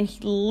nations and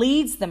he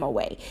leads them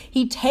away.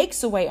 He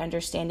takes away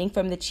understanding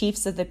from the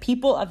chiefs of the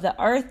people of the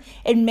earth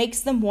and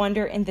makes them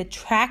wander in the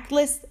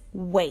trackless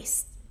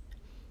waste.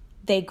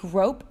 They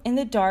grope in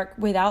the dark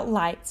without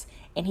lights,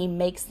 and he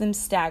makes them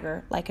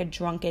stagger like a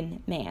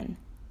drunken man.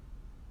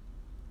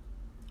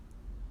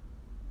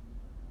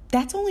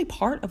 That's only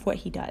part of what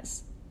he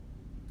does.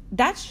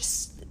 That's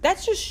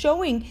just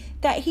showing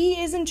that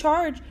he is in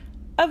charge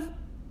of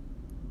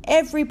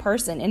every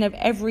person and of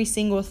every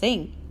single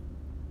thing.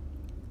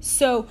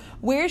 So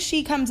where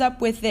she comes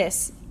up with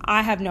this,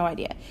 I have no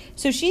idea.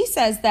 So she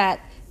says that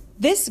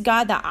this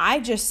God that I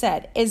just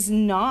said is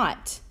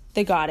not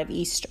the God of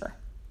Easter.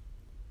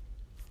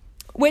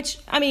 Which,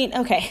 I mean,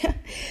 okay,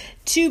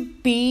 to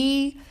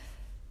be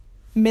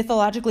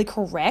mythologically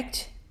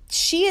correct,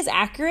 she is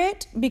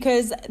accurate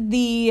because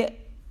the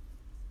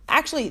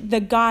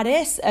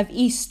goddess of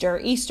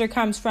Easter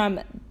comes from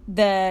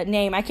the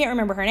name, I can't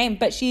remember her name,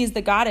 but she is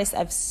the goddess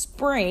of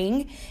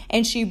spring,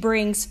 and she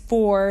brings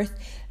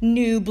forth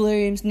new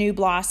blooms, new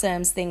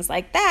blossoms, things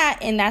like that,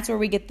 and that's where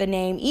we get the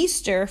name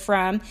Easter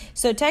from.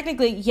 So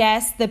technically,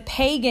 yes, the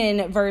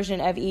pagan version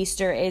of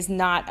Easter is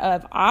not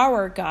of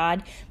our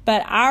God,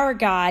 but our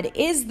God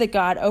is the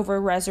God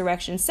over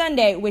Resurrection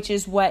Sunday, which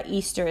is what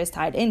Easter is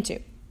tied into.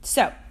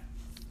 So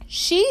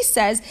she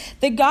says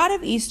the God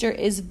of Easter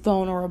is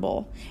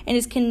vulnerable and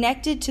is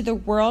connected to the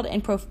world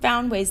in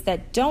profound ways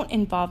that don't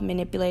involve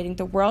manipulating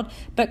the world,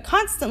 but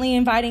constantly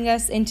inviting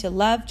us into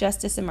love,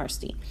 justice, and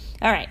mercy.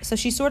 All right, so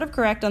she's sort of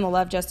correct on the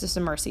love, justice,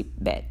 and mercy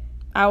bit.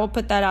 I will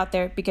put that out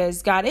there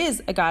because God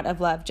is a God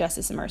of love,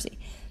 justice, and mercy.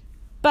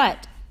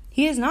 But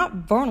he is not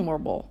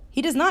vulnerable.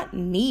 He does not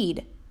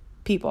need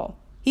people.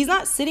 He's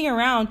not sitting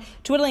around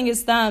twiddling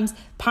his thumbs,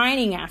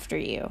 pining after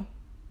you.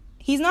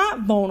 He's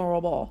not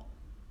vulnerable.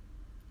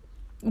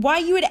 Why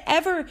you would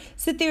ever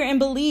sit there and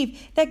believe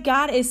that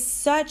God is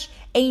such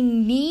a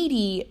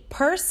needy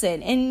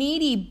person and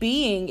needy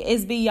being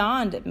is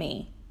beyond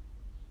me.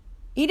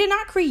 He did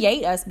not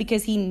create us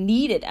because he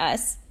needed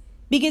us,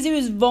 because he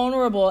was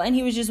vulnerable and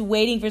he was just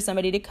waiting for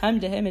somebody to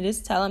come to him and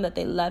just tell him that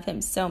they love him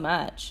so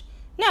much.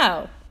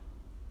 No,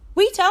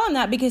 we tell him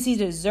that because he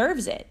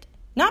deserves it,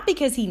 not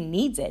because he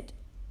needs it.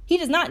 He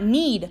does not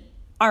need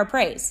our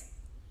praise.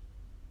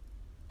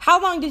 How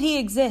long did he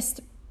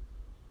exist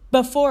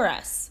before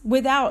us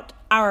without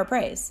our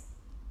praise?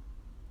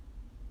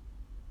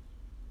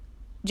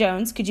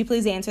 Jones, could you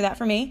please answer that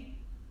for me?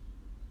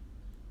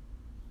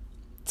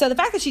 So the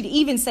fact that she'd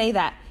even say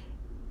that,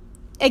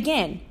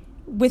 again,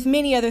 with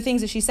many other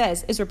things that she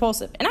says, is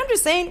repulsive. And I'm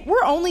just saying,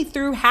 we're only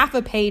through half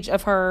a page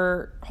of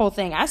her whole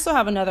thing. I still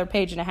have another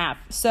page and a half,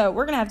 so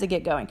we're going to have to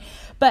get going.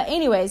 But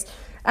anyways,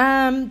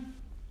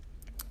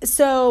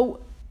 so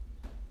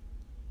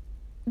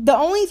the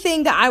only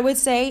thing that I would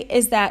say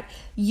is that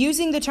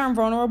using the term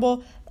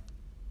vulnerable,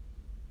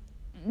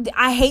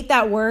 I hate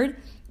that word,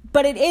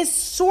 but it is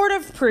sort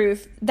of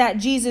proof that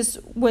Jesus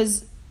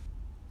was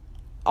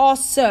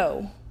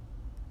also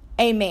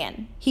a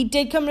man. He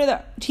did come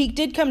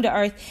to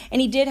earth,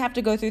 and he did have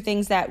to go through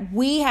things that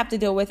we have to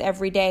deal with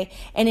every day,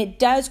 and it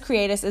does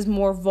create us as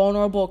more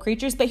vulnerable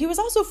creatures, but he was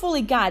also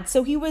fully God.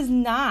 So he was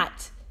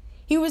not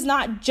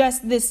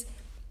just this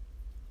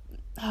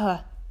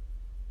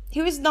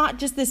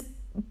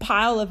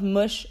pile of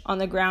mush on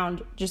the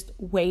ground just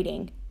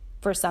waiting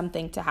for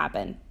something to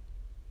happen.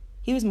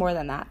 He was more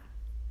than that.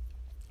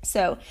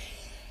 So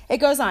it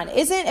goes on.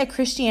 Isn't a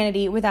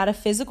Christianity without a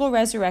physical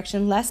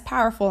resurrection less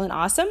powerful and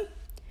awesome?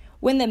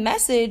 When the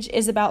message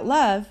is about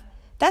love,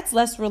 that's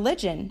less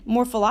religion,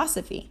 more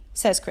philosophy,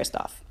 says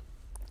Christoph.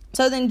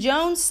 So then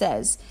Jones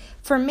says,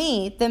 for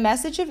me, the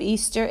message of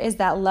Easter is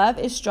that love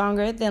is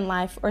stronger than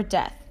life or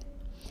death.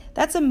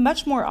 That's a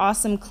much more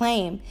awesome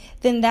claim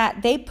than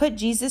that they put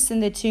Jesus in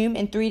the tomb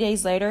and 3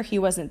 days later he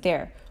wasn't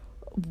there.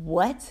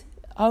 What?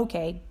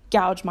 Okay,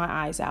 gouge my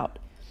eyes out.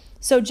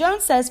 So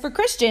Jones says, for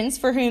Christians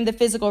for whom the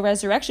physical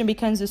resurrection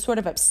becomes a sort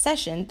of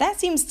obsession, that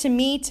seems to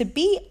me to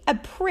be a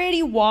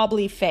pretty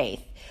wobbly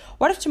faith.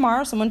 What if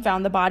tomorrow someone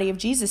found the body of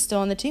Jesus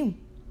still in the tomb?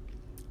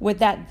 Would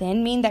that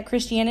then mean that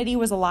Christianity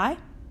was a lie?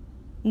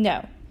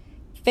 No,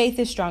 faith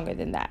is stronger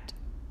than that.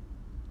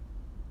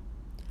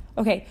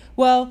 Okay,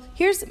 well,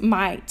 here's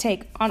my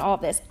take on all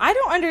of this. I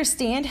don't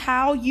understand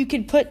how you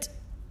could put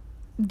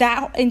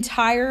that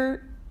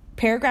entire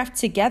paragraph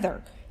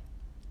together,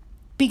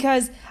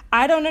 because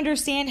I don't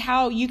understand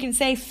how you can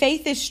say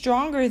faith is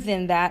stronger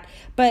than that,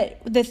 but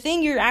the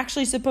thing you're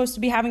actually supposed to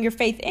be having your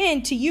faith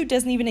in to you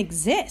doesn't even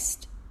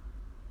exist.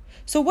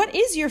 So what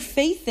is your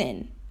faith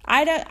in?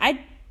 I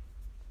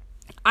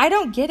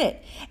don't get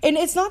it. And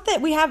it's not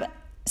that we have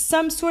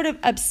some sort of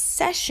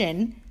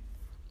obsession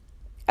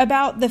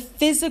about the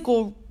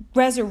physical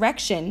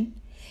resurrection.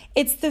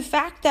 It's the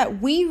fact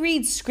that we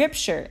read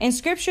Scripture, and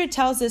Scripture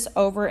tells us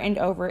over and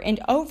over and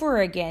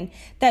over again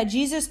that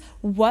Jesus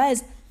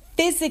was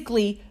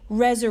physically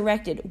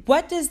resurrected.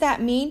 What does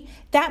that mean?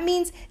 That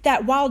means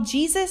that while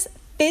Jesus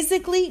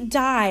physically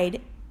died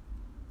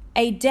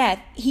a death,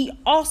 he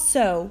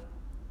also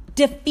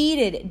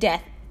defeated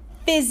death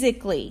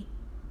physically.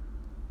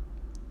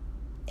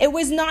 It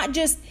was not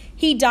just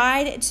he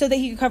died so that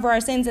he could cover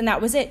our sins and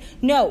that was it.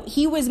 No,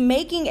 he was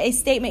making a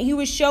statement. He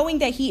was showing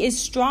that he is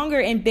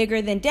stronger and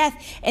bigger than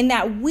death, and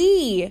that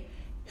we,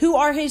 who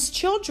are his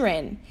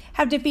children,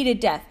 have defeated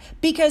death,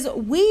 because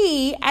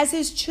we, as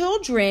his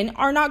children,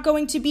 are not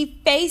going to be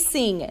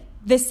facing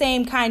the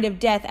same kind of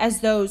death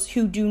as those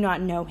who do not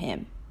know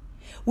him.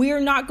 We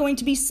are not going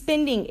to be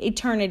spending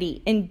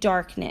eternity in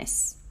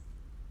darkness.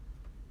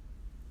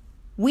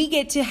 We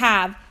get to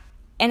have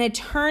an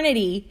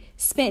eternity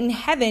spent in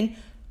heaven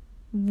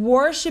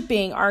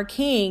worshiping our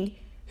King,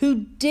 who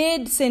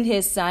did send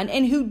his son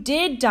and who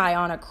did die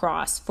on a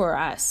cross for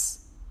us.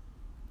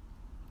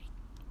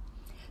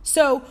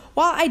 So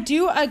while I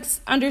do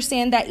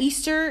understand that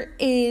Easter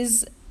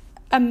is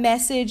a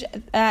message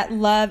that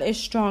love is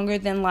stronger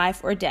than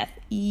life or death,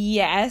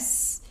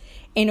 yes,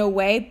 in a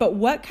way, but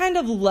what kind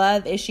of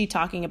love is she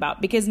talking about?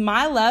 Because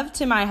my love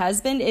to my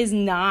husband is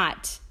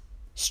not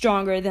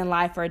stronger than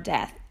life or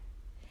death.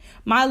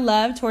 My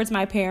love towards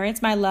my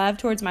parents, my love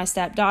towards my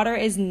stepdaughter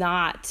is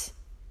not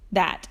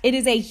that. It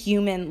is a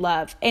human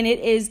love, and it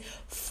is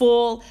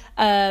full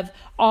of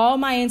all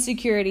my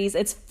insecurities.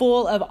 It's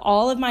full of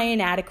all of my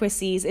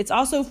inadequacies. It's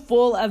also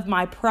full of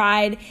my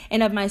pride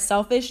and of my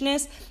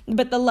selfishness.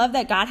 But the love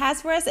that God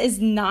has for us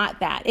is not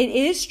that. It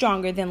is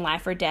stronger than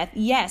life or death,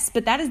 yes,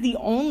 but that is the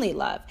only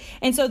love.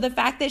 And so the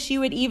fact that she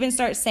would even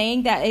start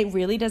saying that it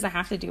really doesn't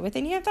have to do with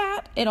any of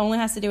that, it only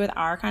has to do with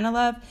our kind of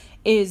love,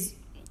 is,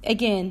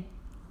 again,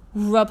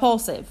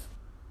 repulsive.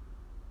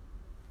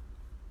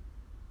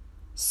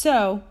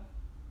 So,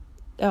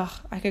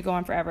 I could go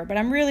on forever, but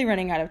I'm really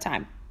running out of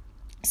time.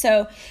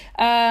 So,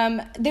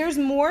 there's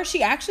more.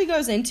 She actually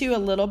goes into a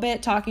little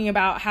bit talking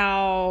about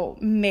how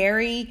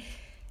Mary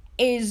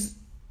is,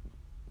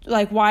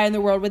 like, why in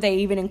the world would they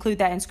even include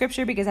that in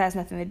Scripture, because it has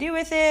nothing to do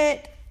with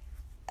it.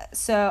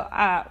 So,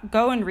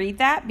 go and read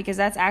that, because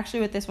that's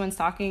actually what this one's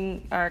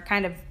talking, or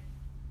kind of,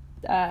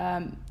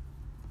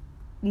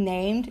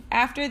 named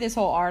after. This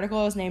whole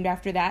article is named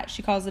after that.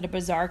 She calls it a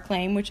bizarre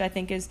claim, which I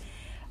think is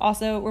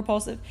also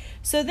repulsive.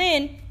 So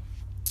then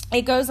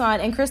it goes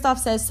on, and Kristoff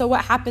says, so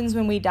what happens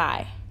when we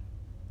die?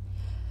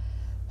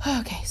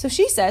 Okay, so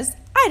she says,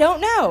 I don't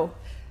know.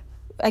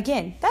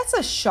 Again, that's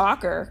a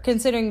shocker,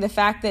 considering the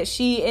fact that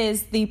she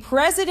is the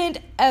president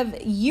of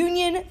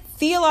Union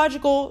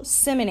Theological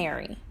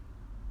Seminary.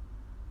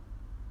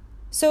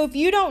 So if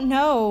you don't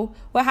know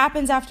what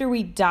happens after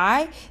we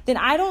die, then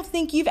I don't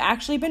think you've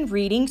actually been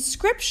reading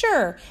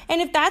Scripture.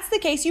 And if that's the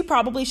case, you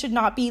probably should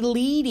not be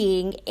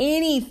leading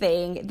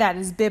anything that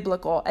is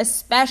biblical,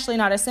 especially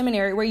not a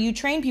seminary where you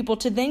train people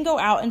to then go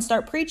out and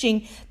start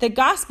preaching the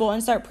gospel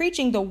and start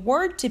preaching the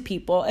word to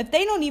people if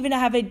they don't even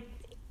have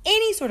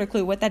any sort of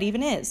clue what that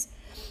even is.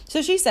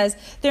 So she says,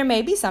 there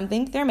may be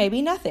something, there may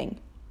be nothing.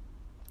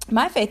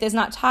 My faith is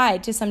not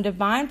tied to some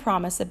divine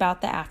promise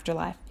about the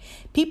afterlife.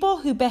 People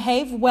who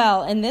behave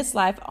well in this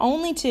life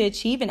only to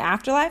achieve an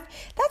afterlife,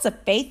 that's a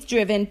faith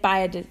driven by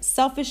a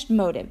selfish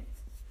motive.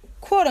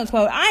 Quote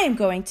unquote, I am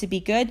going to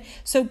be good,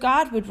 so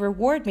God would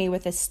reward me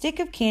with a stick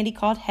of candy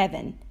called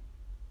heaven.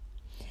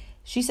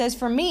 She says,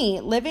 for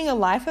me, living a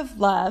life of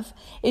love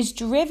is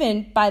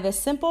driven by the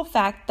simple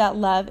fact that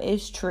love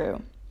is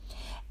true.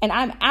 And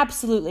I'm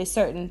absolutely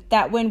certain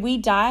that when we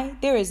die,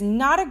 there is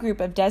not a group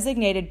of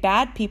designated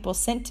bad people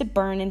sent to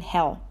burn in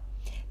hell.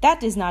 That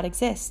does not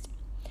exist.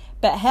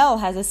 But hell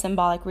has a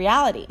symbolic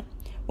reality.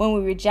 When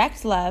we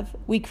reject love,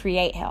 we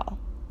create hell.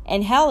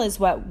 And hell is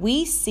what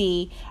we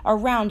see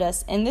around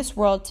us in this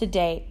world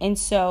today in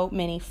so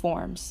many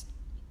forms.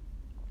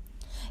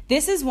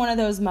 This is one of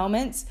those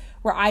moments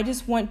where I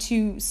just want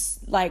to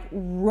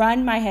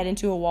run my head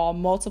into a wall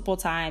multiple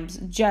times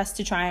just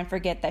to try and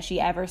forget that she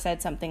ever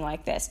said something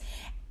like this.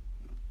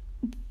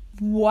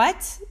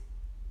 What?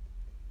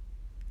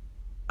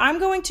 I'm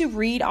going to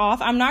read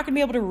off. I'm not going to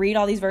be able to read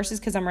all these verses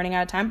because I'm running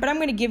out of time, but I'm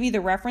going to give you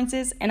the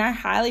references, and I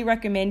highly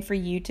recommend for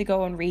you to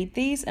go and read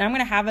these. And I'm going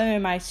to have them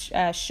in my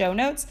show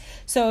notes.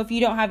 So if you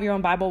don't have your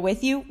own Bible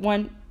with you,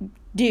 one,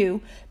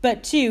 do,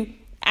 but two,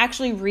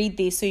 actually read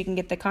these so you can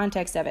get the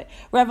context of it.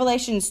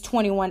 Revelations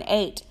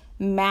 21:8,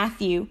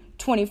 Matthew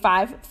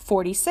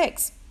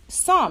 25:46.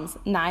 Psalms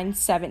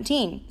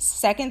 9:17,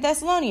 2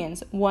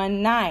 Thessalonians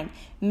 1:9,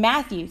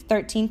 Matthew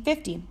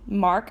 13:50,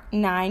 Mark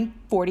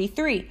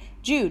 9:43,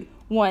 Jude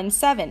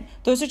 1:7.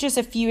 Those are just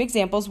a few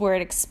examples where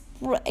it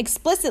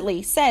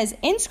explicitly says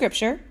in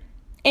Scripture,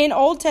 in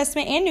Old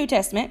Testament and New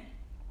Testament,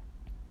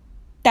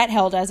 that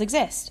hell does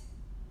exist.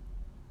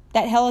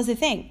 That hell is a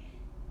thing.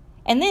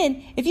 And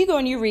then if you go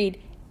and you read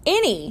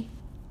any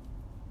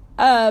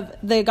of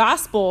the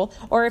gospel,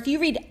 or if you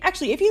read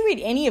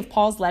any of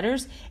Paul's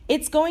letters,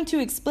 it's going to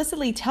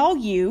explicitly tell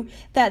you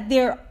that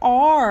there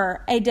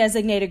are a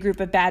designated group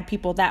of bad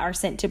people that are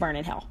sent to burn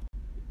in hell.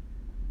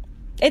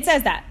 It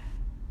says that.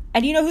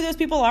 And you know who those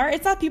people are?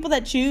 It's not people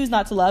that choose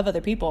not to love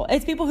other people.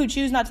 It's people who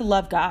choose not to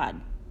love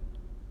God.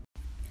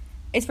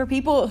 It's for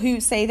people who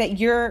say that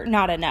you're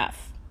not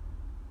enough.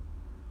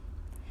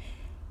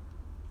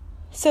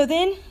 So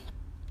then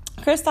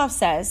Christoph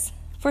says,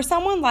 for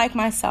someone like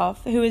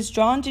myself who is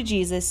drawn to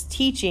Jesus'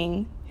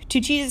 teaching,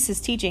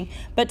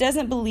 but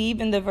doesn't believe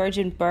in the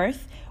virgin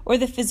birth or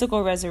the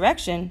physical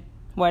resurrection,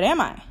 what am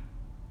I?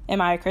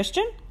 Am I a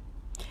Christian?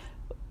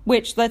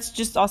 Which, let's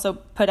just also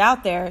put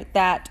out there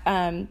that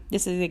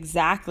this is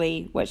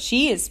exactly what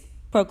she is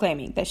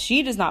proclaiming, that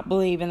she does not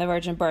believe in the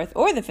virgin birth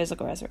or the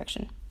physical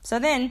resurrection. So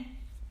then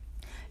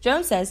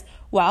Joan says,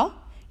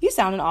 well, you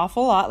sound an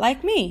awful lot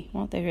like me.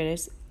 Well, there it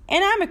is.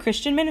 And I'm a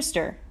Christian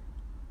minister.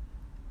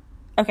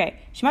 Okay,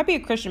 she might be a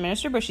Christian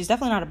minister, but she's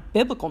definitely not a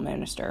biblical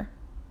minister.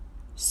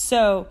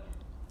 So,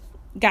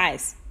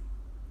 guys,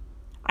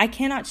 I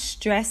cannot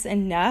stress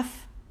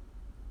enough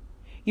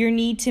your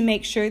need to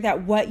make sure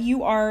that what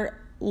you are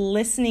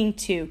listening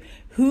to,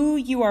 who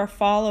you are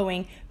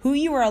following, who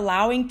you are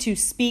allowing to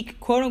speak,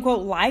 quote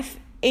unquote, life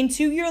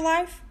into your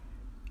life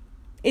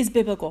is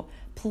biblical.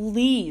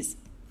 Please,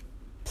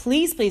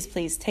 please, please,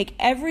 please take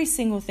every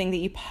single thing that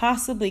you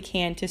possibly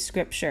can to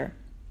Scripture.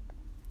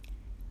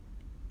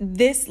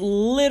 This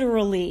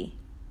literally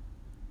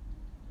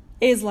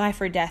is life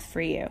or death for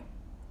you.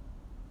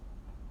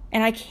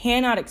 And I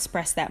cannot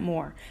express that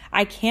more.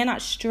 I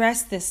cannot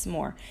stress this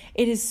more.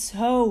 It is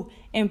so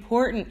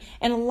important.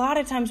 And a lot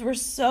of times we're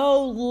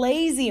so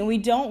lazy and we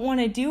don't want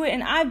to do it.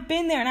 And I've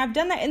been there and I've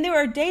done that. And there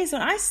are days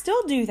when I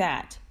still do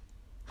that.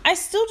 I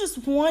still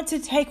just want to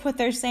take what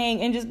they're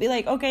saying and just be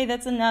like, okay,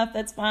 that's enough.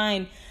 That's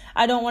fine.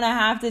 I don't want to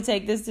have to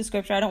take this to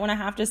Scripture. I don't want to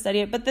have to study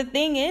it. But the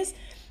thing is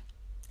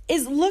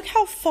look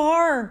how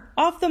far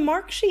off the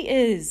mark she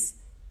is.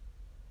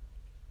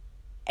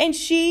 And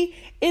she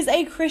is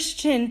a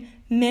Christian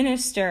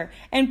minister.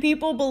 And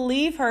people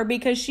believe her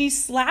because she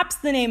slaps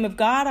the name of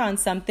God on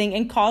something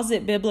and calls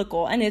it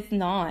biblical. And it's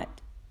not.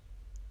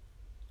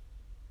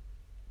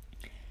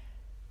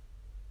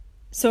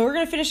 So we're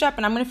going to finish up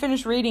and I'm going to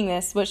finish reading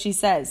this, what she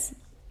says.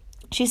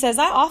 She says,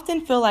 I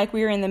often feel like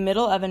we are in the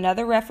middle of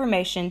another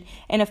Reformation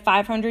in a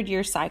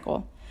 500-year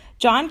cycle.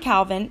 John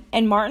Calvin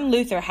and Martin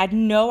Luther had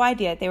no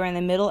idea they were in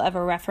the middle of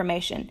a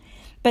Reformation,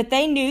 but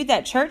they knew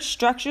that church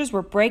structures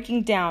were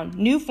breaking down,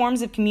 new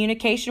forms of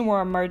communication were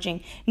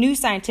emerging, new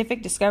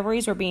scientific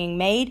discoveries were being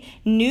made,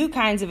 new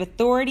kinds of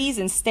authorities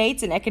and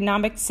states and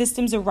economic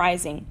systems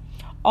arising,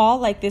 all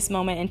like this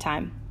moment in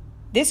time.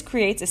 This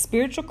creates a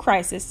spiritual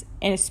crisis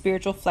and a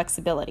spiritual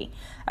flexibility.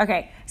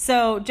 Okay,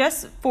 so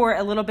just for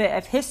a little bit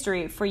of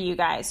history for you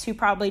guys who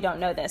probably don't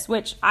know this,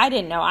 which I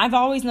didn't know. I've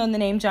always known the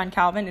name John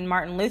Calvin and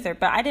Martin Luther,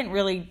 but I didn't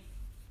really,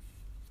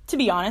 to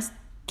be honest,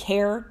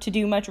 care to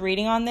do much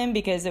reading on them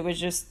because it was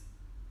just,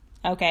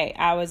 okay,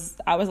 I was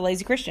a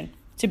lazy Christian,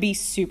 to be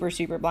super,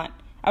 super blunt.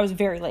 I was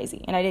very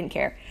lazy and I didn't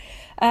care.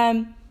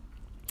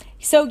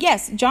 So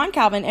yes, John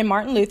Calvin and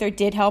Martin Luther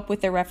did help with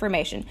the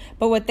Reformation,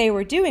 but what they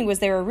were doing was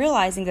they were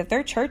realizing that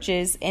their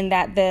churches, and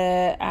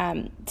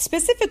that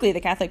specifically the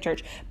Catholic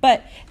Church,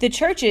 but the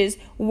churches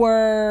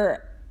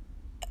were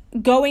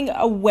going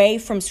away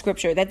from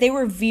Scripture, that they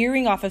were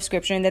veering off of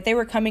Scripture, and that they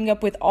were coming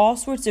up with all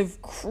sorts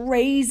of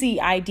crazy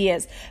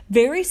ideas,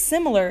 very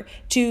similar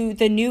to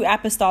the new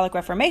apostolic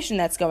Reformation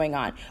that's going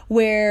on,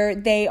 where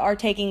they are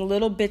taking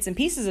little bits and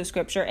pieces of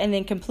Scripture and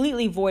then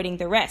completely voiding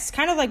the rest.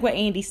 Kind of like what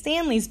Andy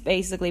Stanley's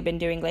basically been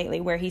doing lately,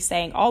 where he's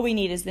saying all we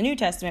need is the New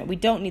Testament, we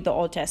don't need the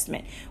Old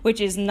Testament,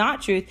 which is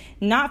not truth,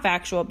 not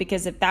factual,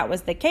 because if that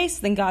was the case,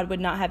 then God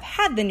would not have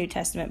had the New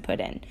Testament put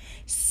in.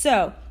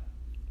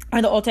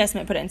 Or the Old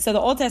Testament put in. So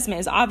the Old Testament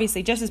is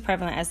obviously just as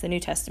prevalent as the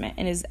New Testament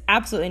and is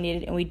absolutely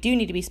needed. And we do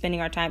need to be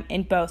spending our time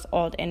in both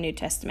Old and New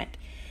Testament.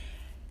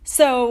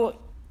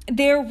 So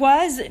there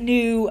was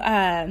new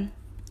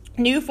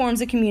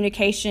forms of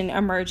communication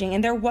emerging,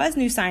 and there was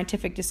new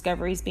scientific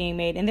discoveries being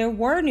made, and there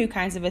were new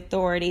kinds of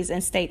authorities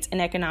and states and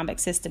economic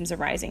systems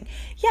arising.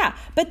 Yeah,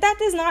 but that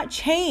does not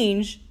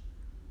change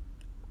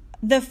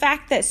the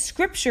fact that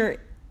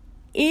Scripture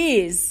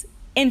is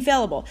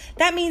infallible.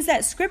 That means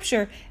that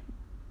Scripture,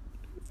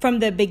 from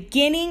the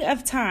beginning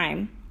of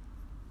time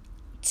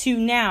to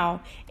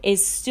now,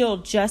 is still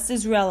just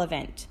as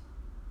relevant.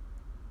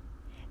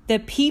 The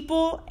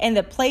people and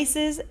the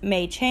places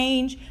may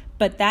change,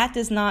 but that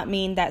does not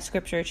mean that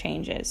Scripture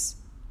changes.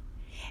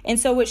 And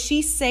so what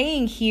she's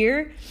saying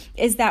here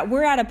is that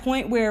we're at a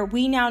point where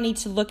we now need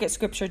to look at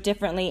Scripture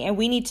differently, and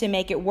we need to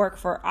make it work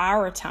for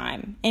our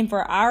time and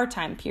for our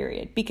time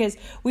period, because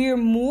we are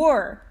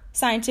more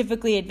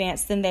scientifically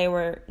advanced than they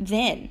were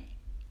then.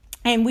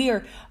 And we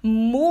are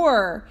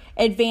more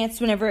advanced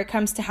whenever it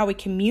comes to how we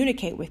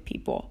communicate with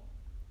people.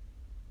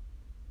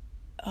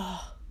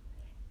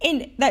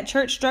 And that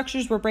church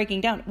structures were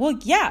breaking down. Well,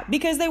 yeah,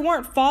 because they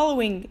weren't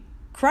following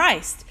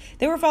Christ.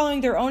 They were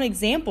following their own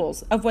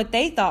examples of what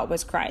they thought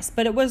was Christ,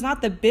 but it was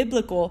not the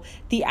biblical,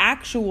 the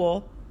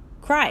actual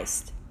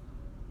Christ.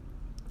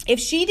 If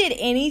she did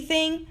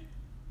anything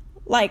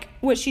like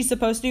what she's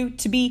supposed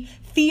to be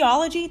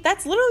theology,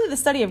 that's literally the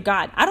study of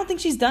God. I don't think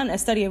she's done a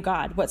study of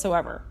God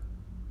whatsoever.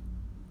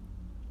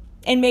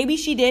 And maybe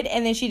she did,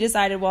 and then she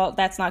decided, well,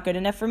 that's not good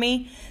enough for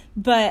me.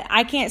 But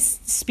I can't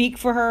speak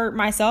for her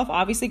myself,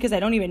 obviously, because I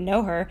don't even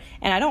know her,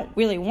 and I don't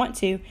really want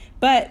to.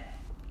 But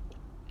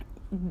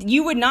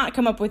you would not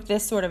come up with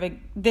this sort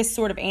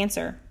of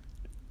answer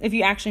if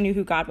you actually knew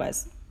who God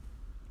was.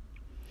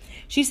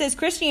 She says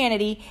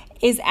Christianity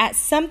is at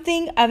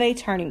something of a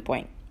turning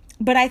point.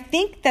 But I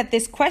think that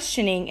this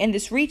questioning and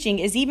this reaching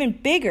is even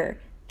bigger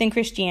than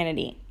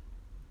Christianity.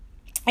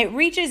 It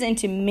reaches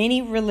into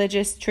many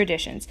religious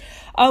traditions.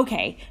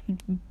 Okay,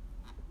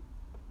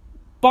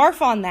 barf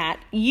on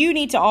that. You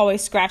need to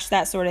always scratch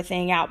that sort of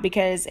thing out,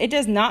 because it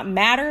does not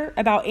matter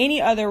about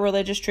any other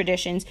religious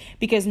traditions,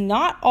 because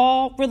not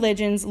all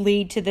religions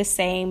lead to the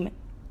same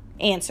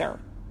answer.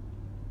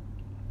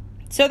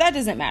 So that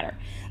doesn't matter.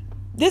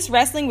 This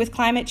wrestling with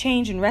climate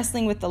change and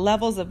wrestling with the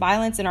levels of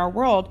violence in our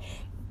world,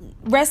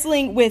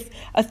 wrestling with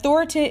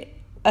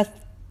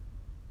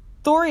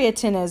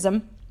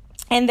authoritarianism,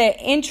 and the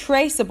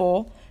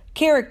intraceable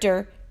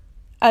character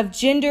of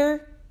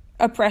gender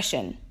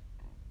oppression.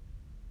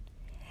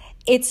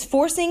 It's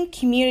forcing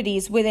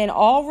communities within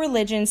all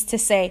religions to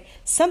say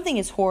something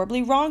is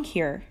horribly wrong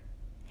here.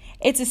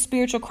 It's a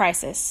spiritual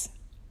crisis.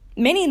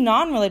 Many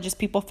non-religious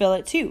people feel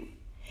it too.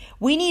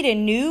 We need a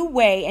new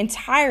way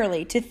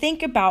entirely to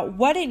think about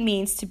what it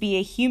means to be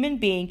a human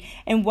being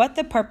and what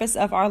the purpose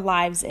of our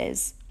lives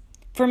is.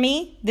 For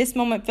me, this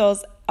moment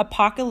feels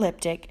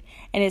apocalyptic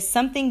and is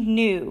something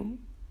new.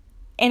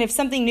 And if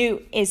something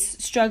new is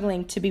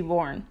struggling to be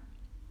born.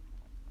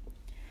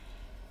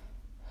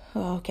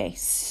 Okay,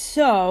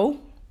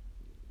 so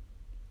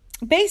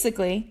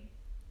basically,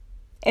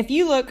 if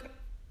you look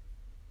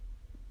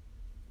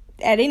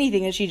at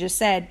anything that she just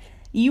said,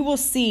 you will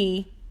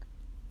see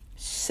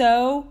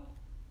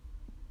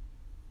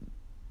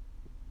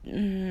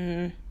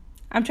I'm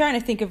trying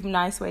to think of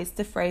nice ways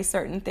to phrase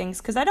certain things,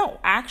 because I don't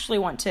actually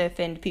want to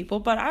offend people,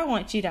 but I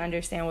want you to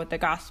understand what the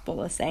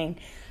gospel is saying.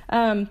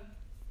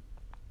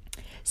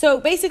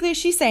 So basically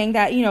she's saying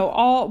that,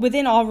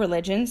 within all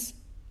religions,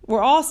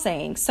 we're all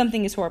saying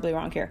something is horribly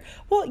wrong here.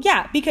 Well,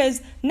 yeah,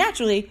 because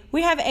naturally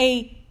we have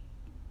a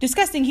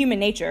disgusting human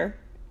nature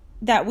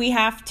that we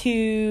have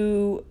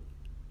to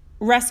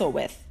wrestle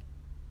with,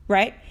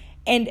 right?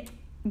 And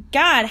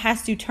God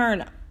has to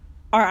turn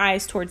our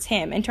eyes towards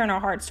him and turn our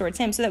hearts towards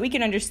him so that we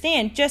can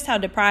understand just how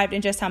deprived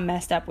and just how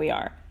messed up we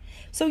are.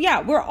 So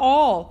yeah, we're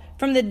all,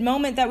 from the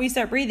moment that we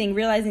start breathing,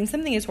 realizing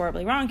something is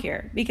horribly wrong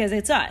here, because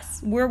it's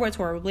us. We're what's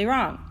horribly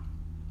wrong.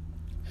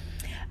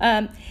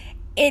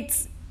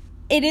 It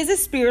is a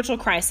spiritual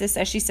crisis,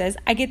 as she says.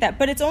 I get that,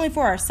 but it's only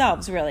for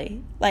ourselves,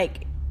 really.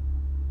 Like,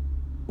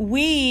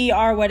 we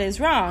are what is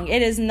wrong.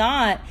 It is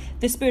not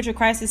the spiritual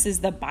crisis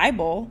is the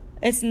Bible.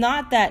 It's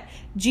not that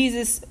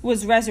Jesus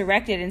was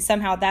resurrected and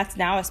somehow that's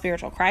now a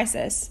spiritual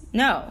crisis.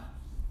 No.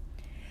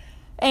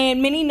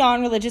 And many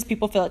non-religious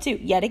people feel it too.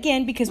 Yet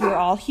again, because we're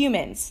all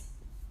humans.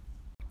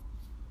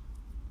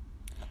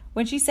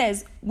 When she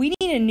says, we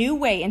need a new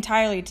way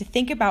entirely to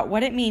think about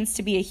what it means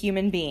to be a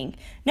human being.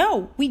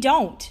 No, we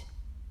don't.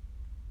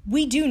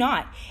 We do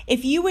not.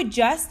 If you would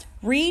just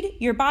read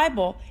your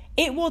Bible,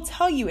 it will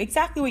tell you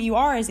exactly what you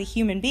are as a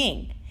human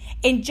being.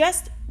 In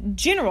just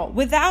general,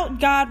 without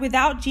God,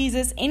 without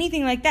Jesus,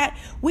 anything like that,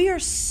 we are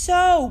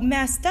so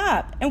messed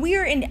up. And we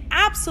are in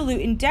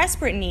absolute and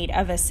desperate need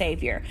of a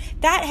Savior.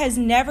 That has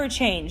never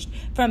changed.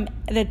 From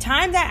the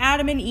time that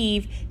Adam and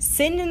Eve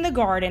sinned in the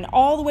garden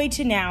all the way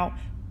to now,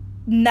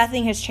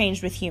 nothing has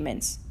changed with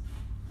humans.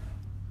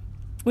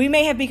 We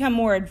may have become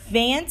more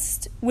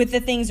advanced with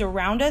the things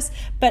around us,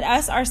 but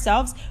us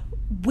ourselves,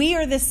 we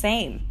are the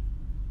same.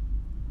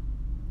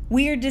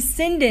 We are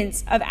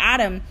descendants of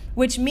Adam,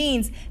 which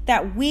means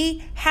that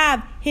we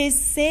have his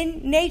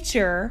sin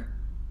nature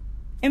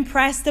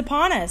impressed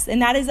upon us,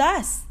 and that is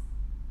us.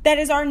 That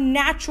is our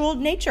natural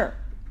nature.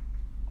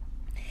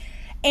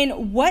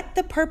 And what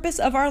the purpose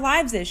of our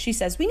lives is, she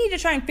says, we need to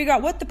try and figure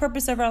out what the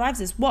purpose of our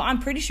lives is. Well, I'm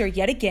pretty sure,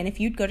 yet again, if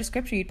you'd go to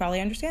scripture, you'd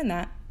probably understand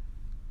that.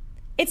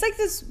 It's like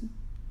this,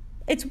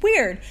 it's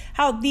weird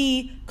how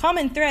the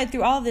common thread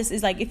through all of this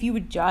is like, if you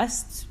would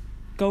just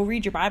go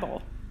read your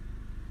Bible.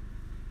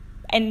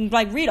 And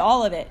read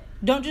all of it.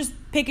 Don't just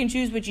pick and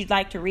choose what you'd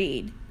like to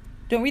read.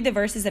 Don't read the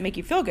verses that make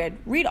you feel good.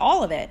 Read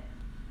all of it.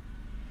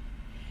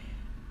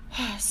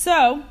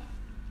 So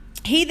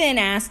he then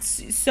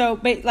asks,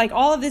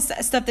 all of this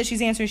stuff that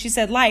she's answering, she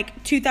said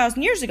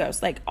 2,000 years ago.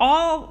 So,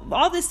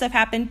 all this stuff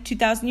happened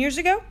 2,000 years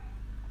ago?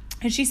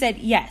 And she said,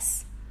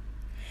 yes.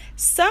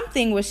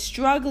 Something was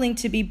struggling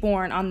to be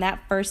born on that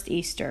first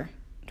Easter.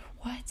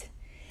 What?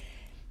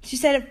 She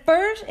said, at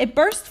first, it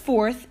burst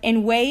forth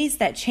in ways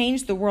that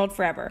changed the world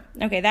forever.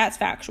 Okay, that's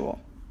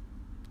factual.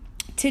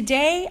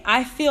 Today,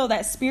 I feel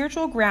that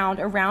spiritual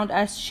ground around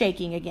us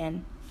shaking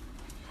again.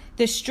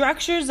 The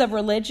structures of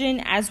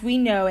religion as we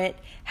know it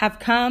have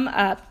come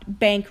up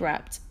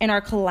bankrupt and are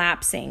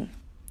collapsing.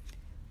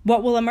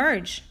 What will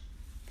emerge?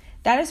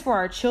 That is for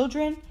our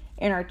children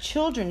and our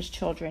children's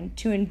children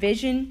to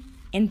envision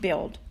and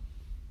build.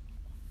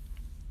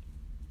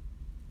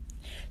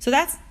 So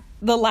that's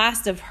the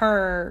last of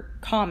her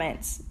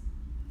comments.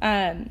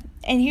 And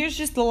here's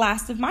just the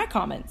last of my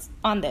comments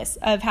on this,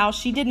 of how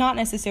she did not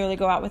necessarily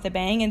go out with a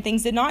bang and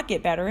things did not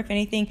get better. If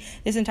anything,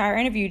 this entire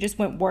interview just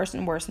went worse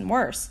and worse and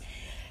worse.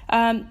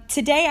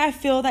 Today, I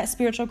feel that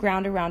spiritual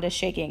ground around us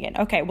shaking again.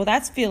 Okay, well,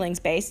 that's feelings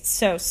based.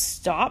 So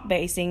stop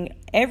basing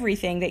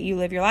everything that you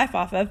live your life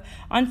off of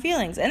on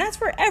feelings. And that's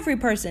for every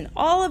person.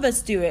 All of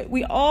us do it.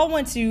 We all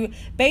want to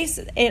base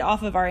it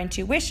off of our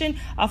intuition,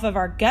 off of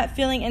our gut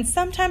feeling. And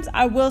sometimes,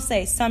 I will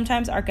say,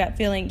 sometimes our gut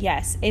feeling,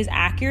 yes, is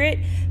accurate.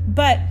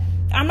 But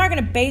I'm not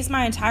going to base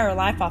my entire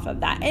life off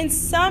of that. And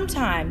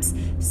sometimes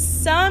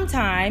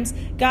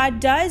God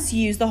does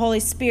use the Holy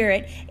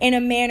Spirit in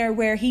a manner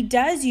where he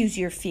does use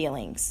your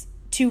feelings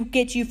to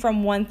get you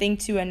from one thing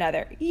to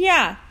another.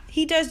 Yeah,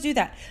 he does do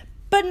that,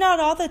 but not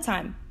all the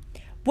time.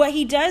 What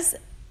he does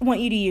want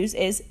you to use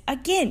is,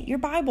 again, your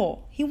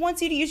Bible. He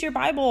wants you to use your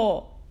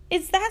Bible.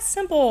 It's that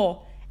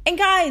simple. And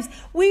guys,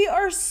 we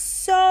are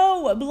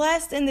so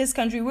blessed in this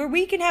country where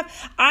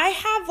I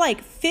have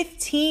like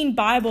 15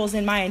 Bibles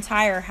in my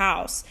entire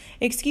house.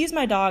 Excuse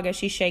my dog as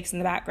she shakes in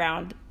the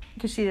background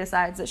because she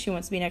decides that she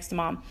wants to be next to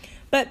mom.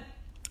 But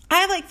I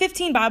have like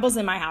 15 Bibles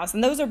in my house,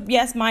 and those are,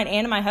 yes, mine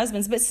and my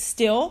husband's, but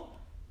still,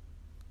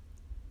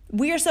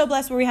 we are so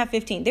blessed where we have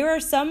 15. There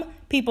are some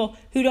people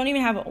who don't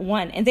even have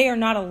one, and they are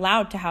not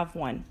allowed to have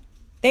one.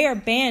 They are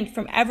banned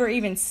from ever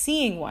even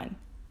seeing one.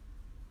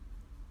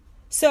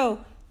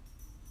 So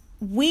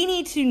we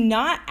need to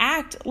not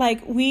act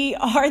like we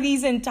are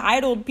these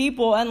entitled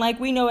people and like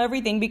we know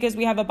everything because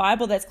we have a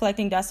Bible that's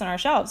collecting dust on our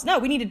shelves. No,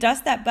 we need to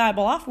dust that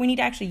Bible off. We need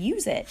to actually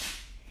use it.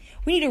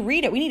 We need to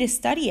read it. We need to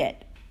study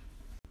it.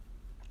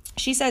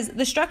 She says,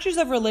 the structures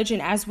of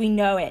religion as we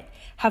know it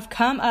have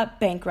come up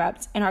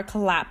bankrupt and are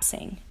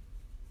collapsing.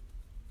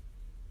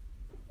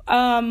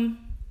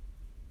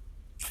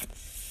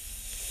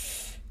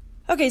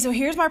 Okay, so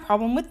here's my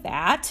problem with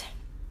that.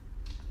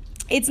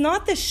 It's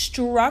not the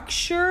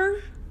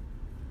structure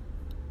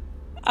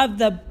of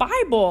the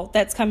Bible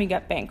that's coming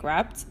up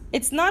bankrupt.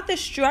 It's not the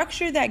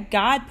structure that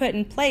God put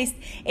in place.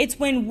 It's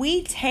when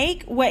we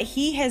take what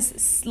he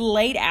has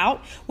laid out,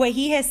 what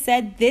he has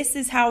said, this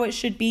is how it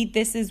should be,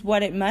 this is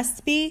what it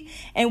must be,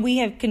 and we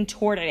have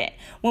contorted it.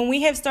 When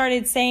we have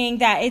started saying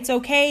that it's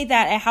okay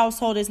that a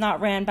household is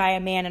not ran by a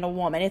man and a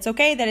woman. It's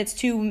okay that it's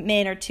 2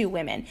 men or 2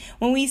 women.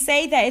 When we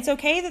say that it's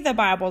okay that the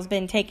Bible's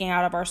been taken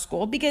out of our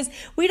school because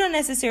we don't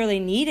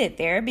necessarily need it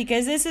there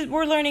because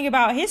we're learning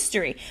about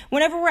history.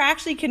 Whenever we're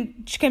actually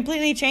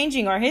completely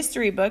changing our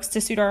history books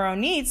to suit our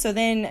own needs, so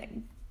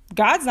then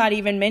God's not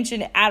even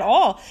mentioned at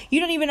all. You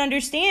don't even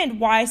understand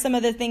why some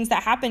of the things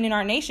that happened in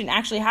our nation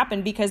actually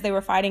happened because they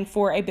were fighting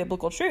for a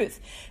biblical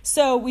truth.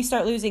 So we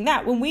start losing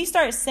that. When we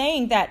start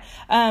saying that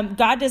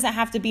God doesn't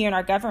have to be in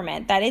our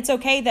government, that it's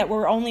okay that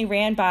we're only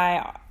ran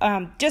by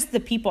just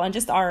the people and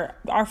just our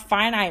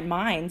finite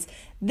minds,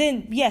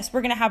 then yes,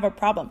 we're going to have a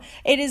problem.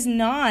 It is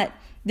not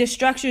the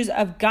structures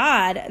of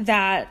God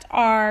that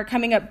are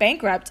coming up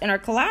bankrupt and are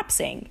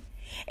collapsing.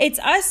 It's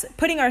us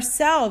putting our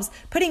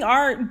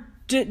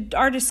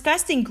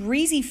disgusting,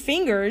 greasy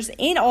fingers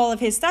in all of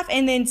his stuff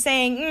and then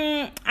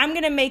saying, I'm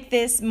going to make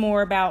this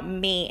more about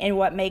me and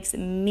what makes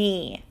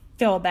me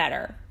feel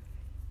better.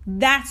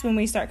 That's when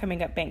we start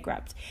coming up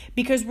bankrupt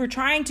because we're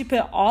trying to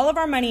put all of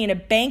our money in a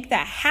bank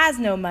that has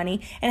no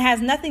money and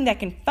has nothing that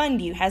can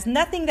fund you, has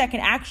nothing that can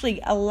actually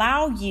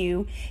allow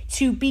you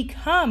to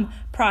become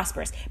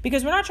prosperous,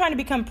 because we're not trying to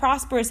become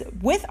prosperous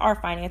with our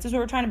finances. What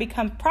we're trying to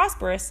become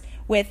prosperous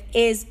with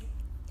is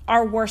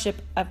our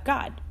worship of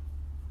God.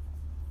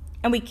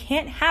 And we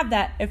can't have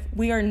that if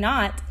we are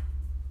not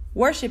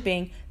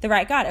worshiping the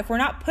right God. If we're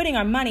not putting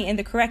our money in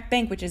the correct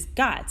bank, which is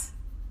God's,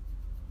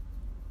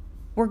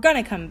 we're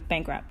going to come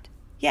bankrupt.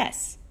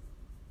 Yes.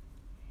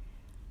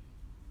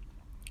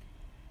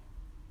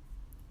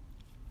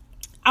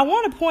 I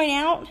want to point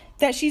out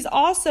that she's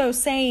also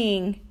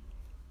saying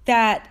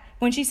that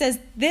when she says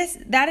this,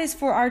 that is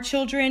for our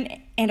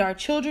children and our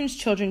children's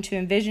children to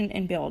envision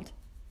and build.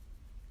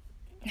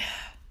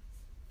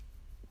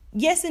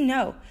 Yes and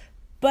no.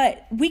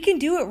 But we can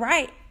do it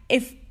right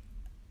if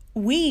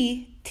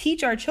we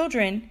teach our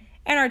children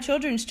and our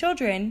children's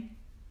children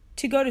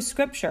to go to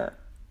Scripture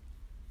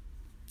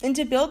and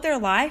to build their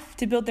life,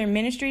 to build their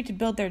ministry, to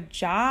build their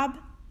job,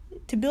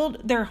 to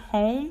build their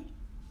home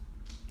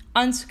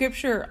on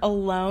Scripture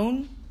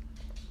alone.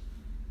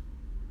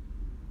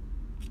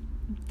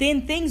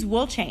 Then things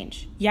will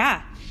change.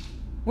 Yeah,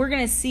 we're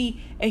going to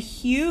see a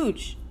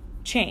huge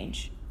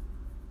change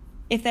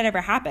if that ever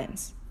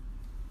happens.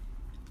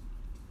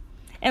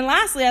 And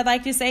lastly, I'd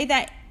like to say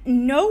that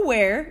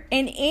nowhere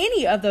in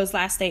any of those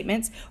last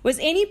statements was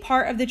any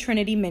part of the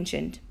Trinity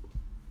mentioned.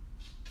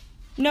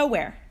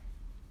 Nowhere.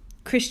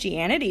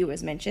 Christianity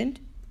was mentioned,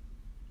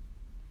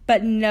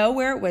 but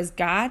nowhere was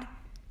God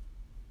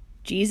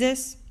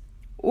Jesus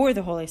or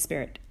the Holy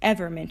Spirit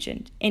ever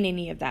mentioned in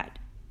any of that.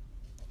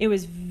 It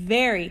was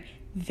very,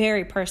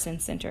 very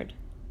person-centered.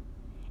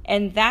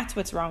 And that's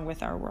what's wrong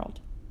with our world.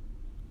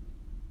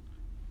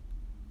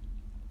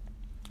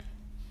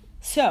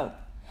 So,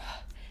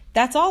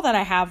 that's all that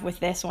I have with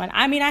this one.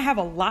 I mean, I have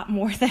a lot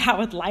more that I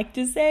would like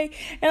to say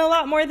and a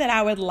lot more that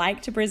I would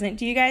like to present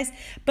to you guys.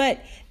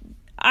 But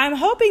I'm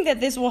hoping that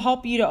this will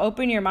help you to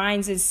open your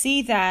minds and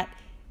see that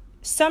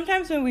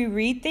sometimes when we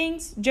read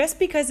things, just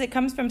because it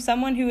comes from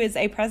someone who is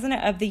a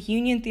president of the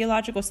Union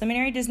Theological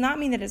Seminary does not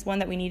mean that it's one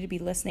that we need to be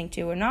listening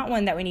to, or not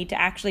one that we need to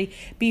actually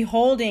be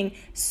holding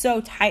so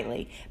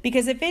tightly.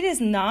 Because if it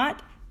is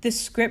not the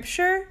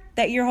scripture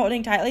that you're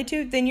holding tightly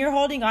to, then you're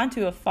holding on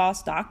to a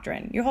false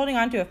doctrine. You're holding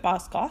on to a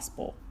false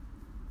gospel.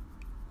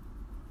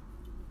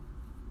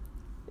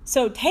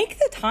 So take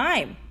the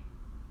time.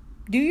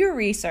 Do your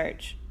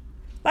research.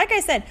 Like I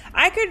said,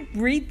 I could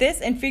read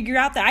this and figure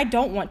out that I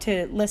don't want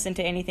to listen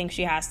to anything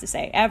she has to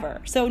say,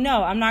 ever. So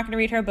no, I'm not going to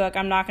read her book.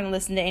 I'm not going to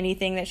listen to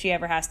anything that she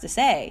ever has to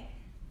say.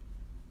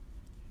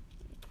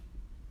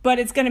 But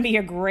it's going to be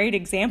a great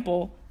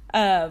example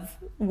of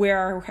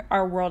where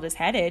our world is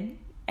headed,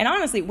 and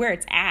honestly, where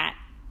it's at.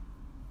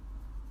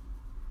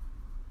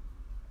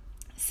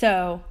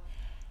 So,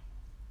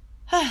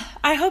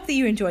 I hope that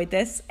you enjoyed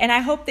this, and I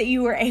hope that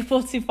you were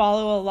able to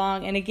follow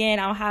along. And again,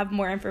 I'll have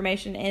more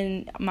information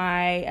in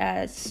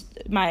my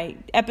my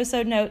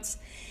episode notes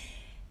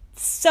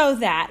so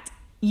that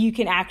you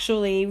can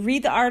actually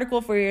read the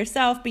article for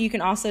yourself, but you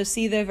can also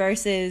see the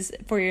verses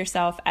for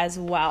yourself as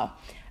well.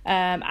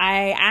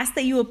 I ask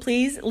that you will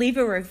please leave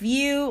a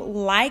review,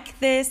 like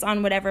this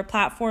on whatever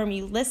platform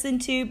you listen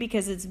to,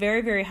 because it's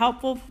very, very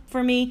helpful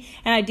for me.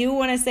 And I do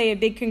want to say a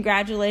big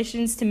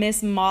congratulations to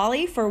Miss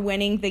Molly for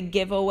winning the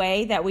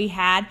giveaway that we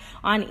had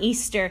on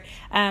Easter.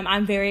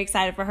 I'm very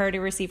excited for her to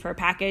receive her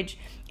package,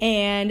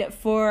 and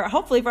for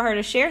hopefully for her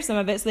to share some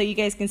of it so that you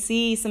guys can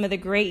see some of the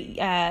great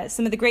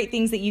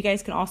things that you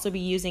guys can also be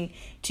using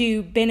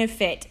to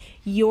benefit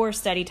your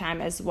study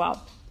time as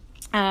well.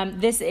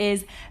 This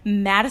is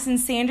Madison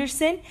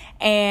Sanderson,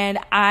 and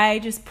I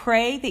just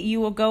pray that you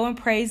will go and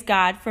praise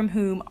God, from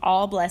whom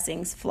all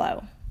blessings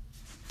flow.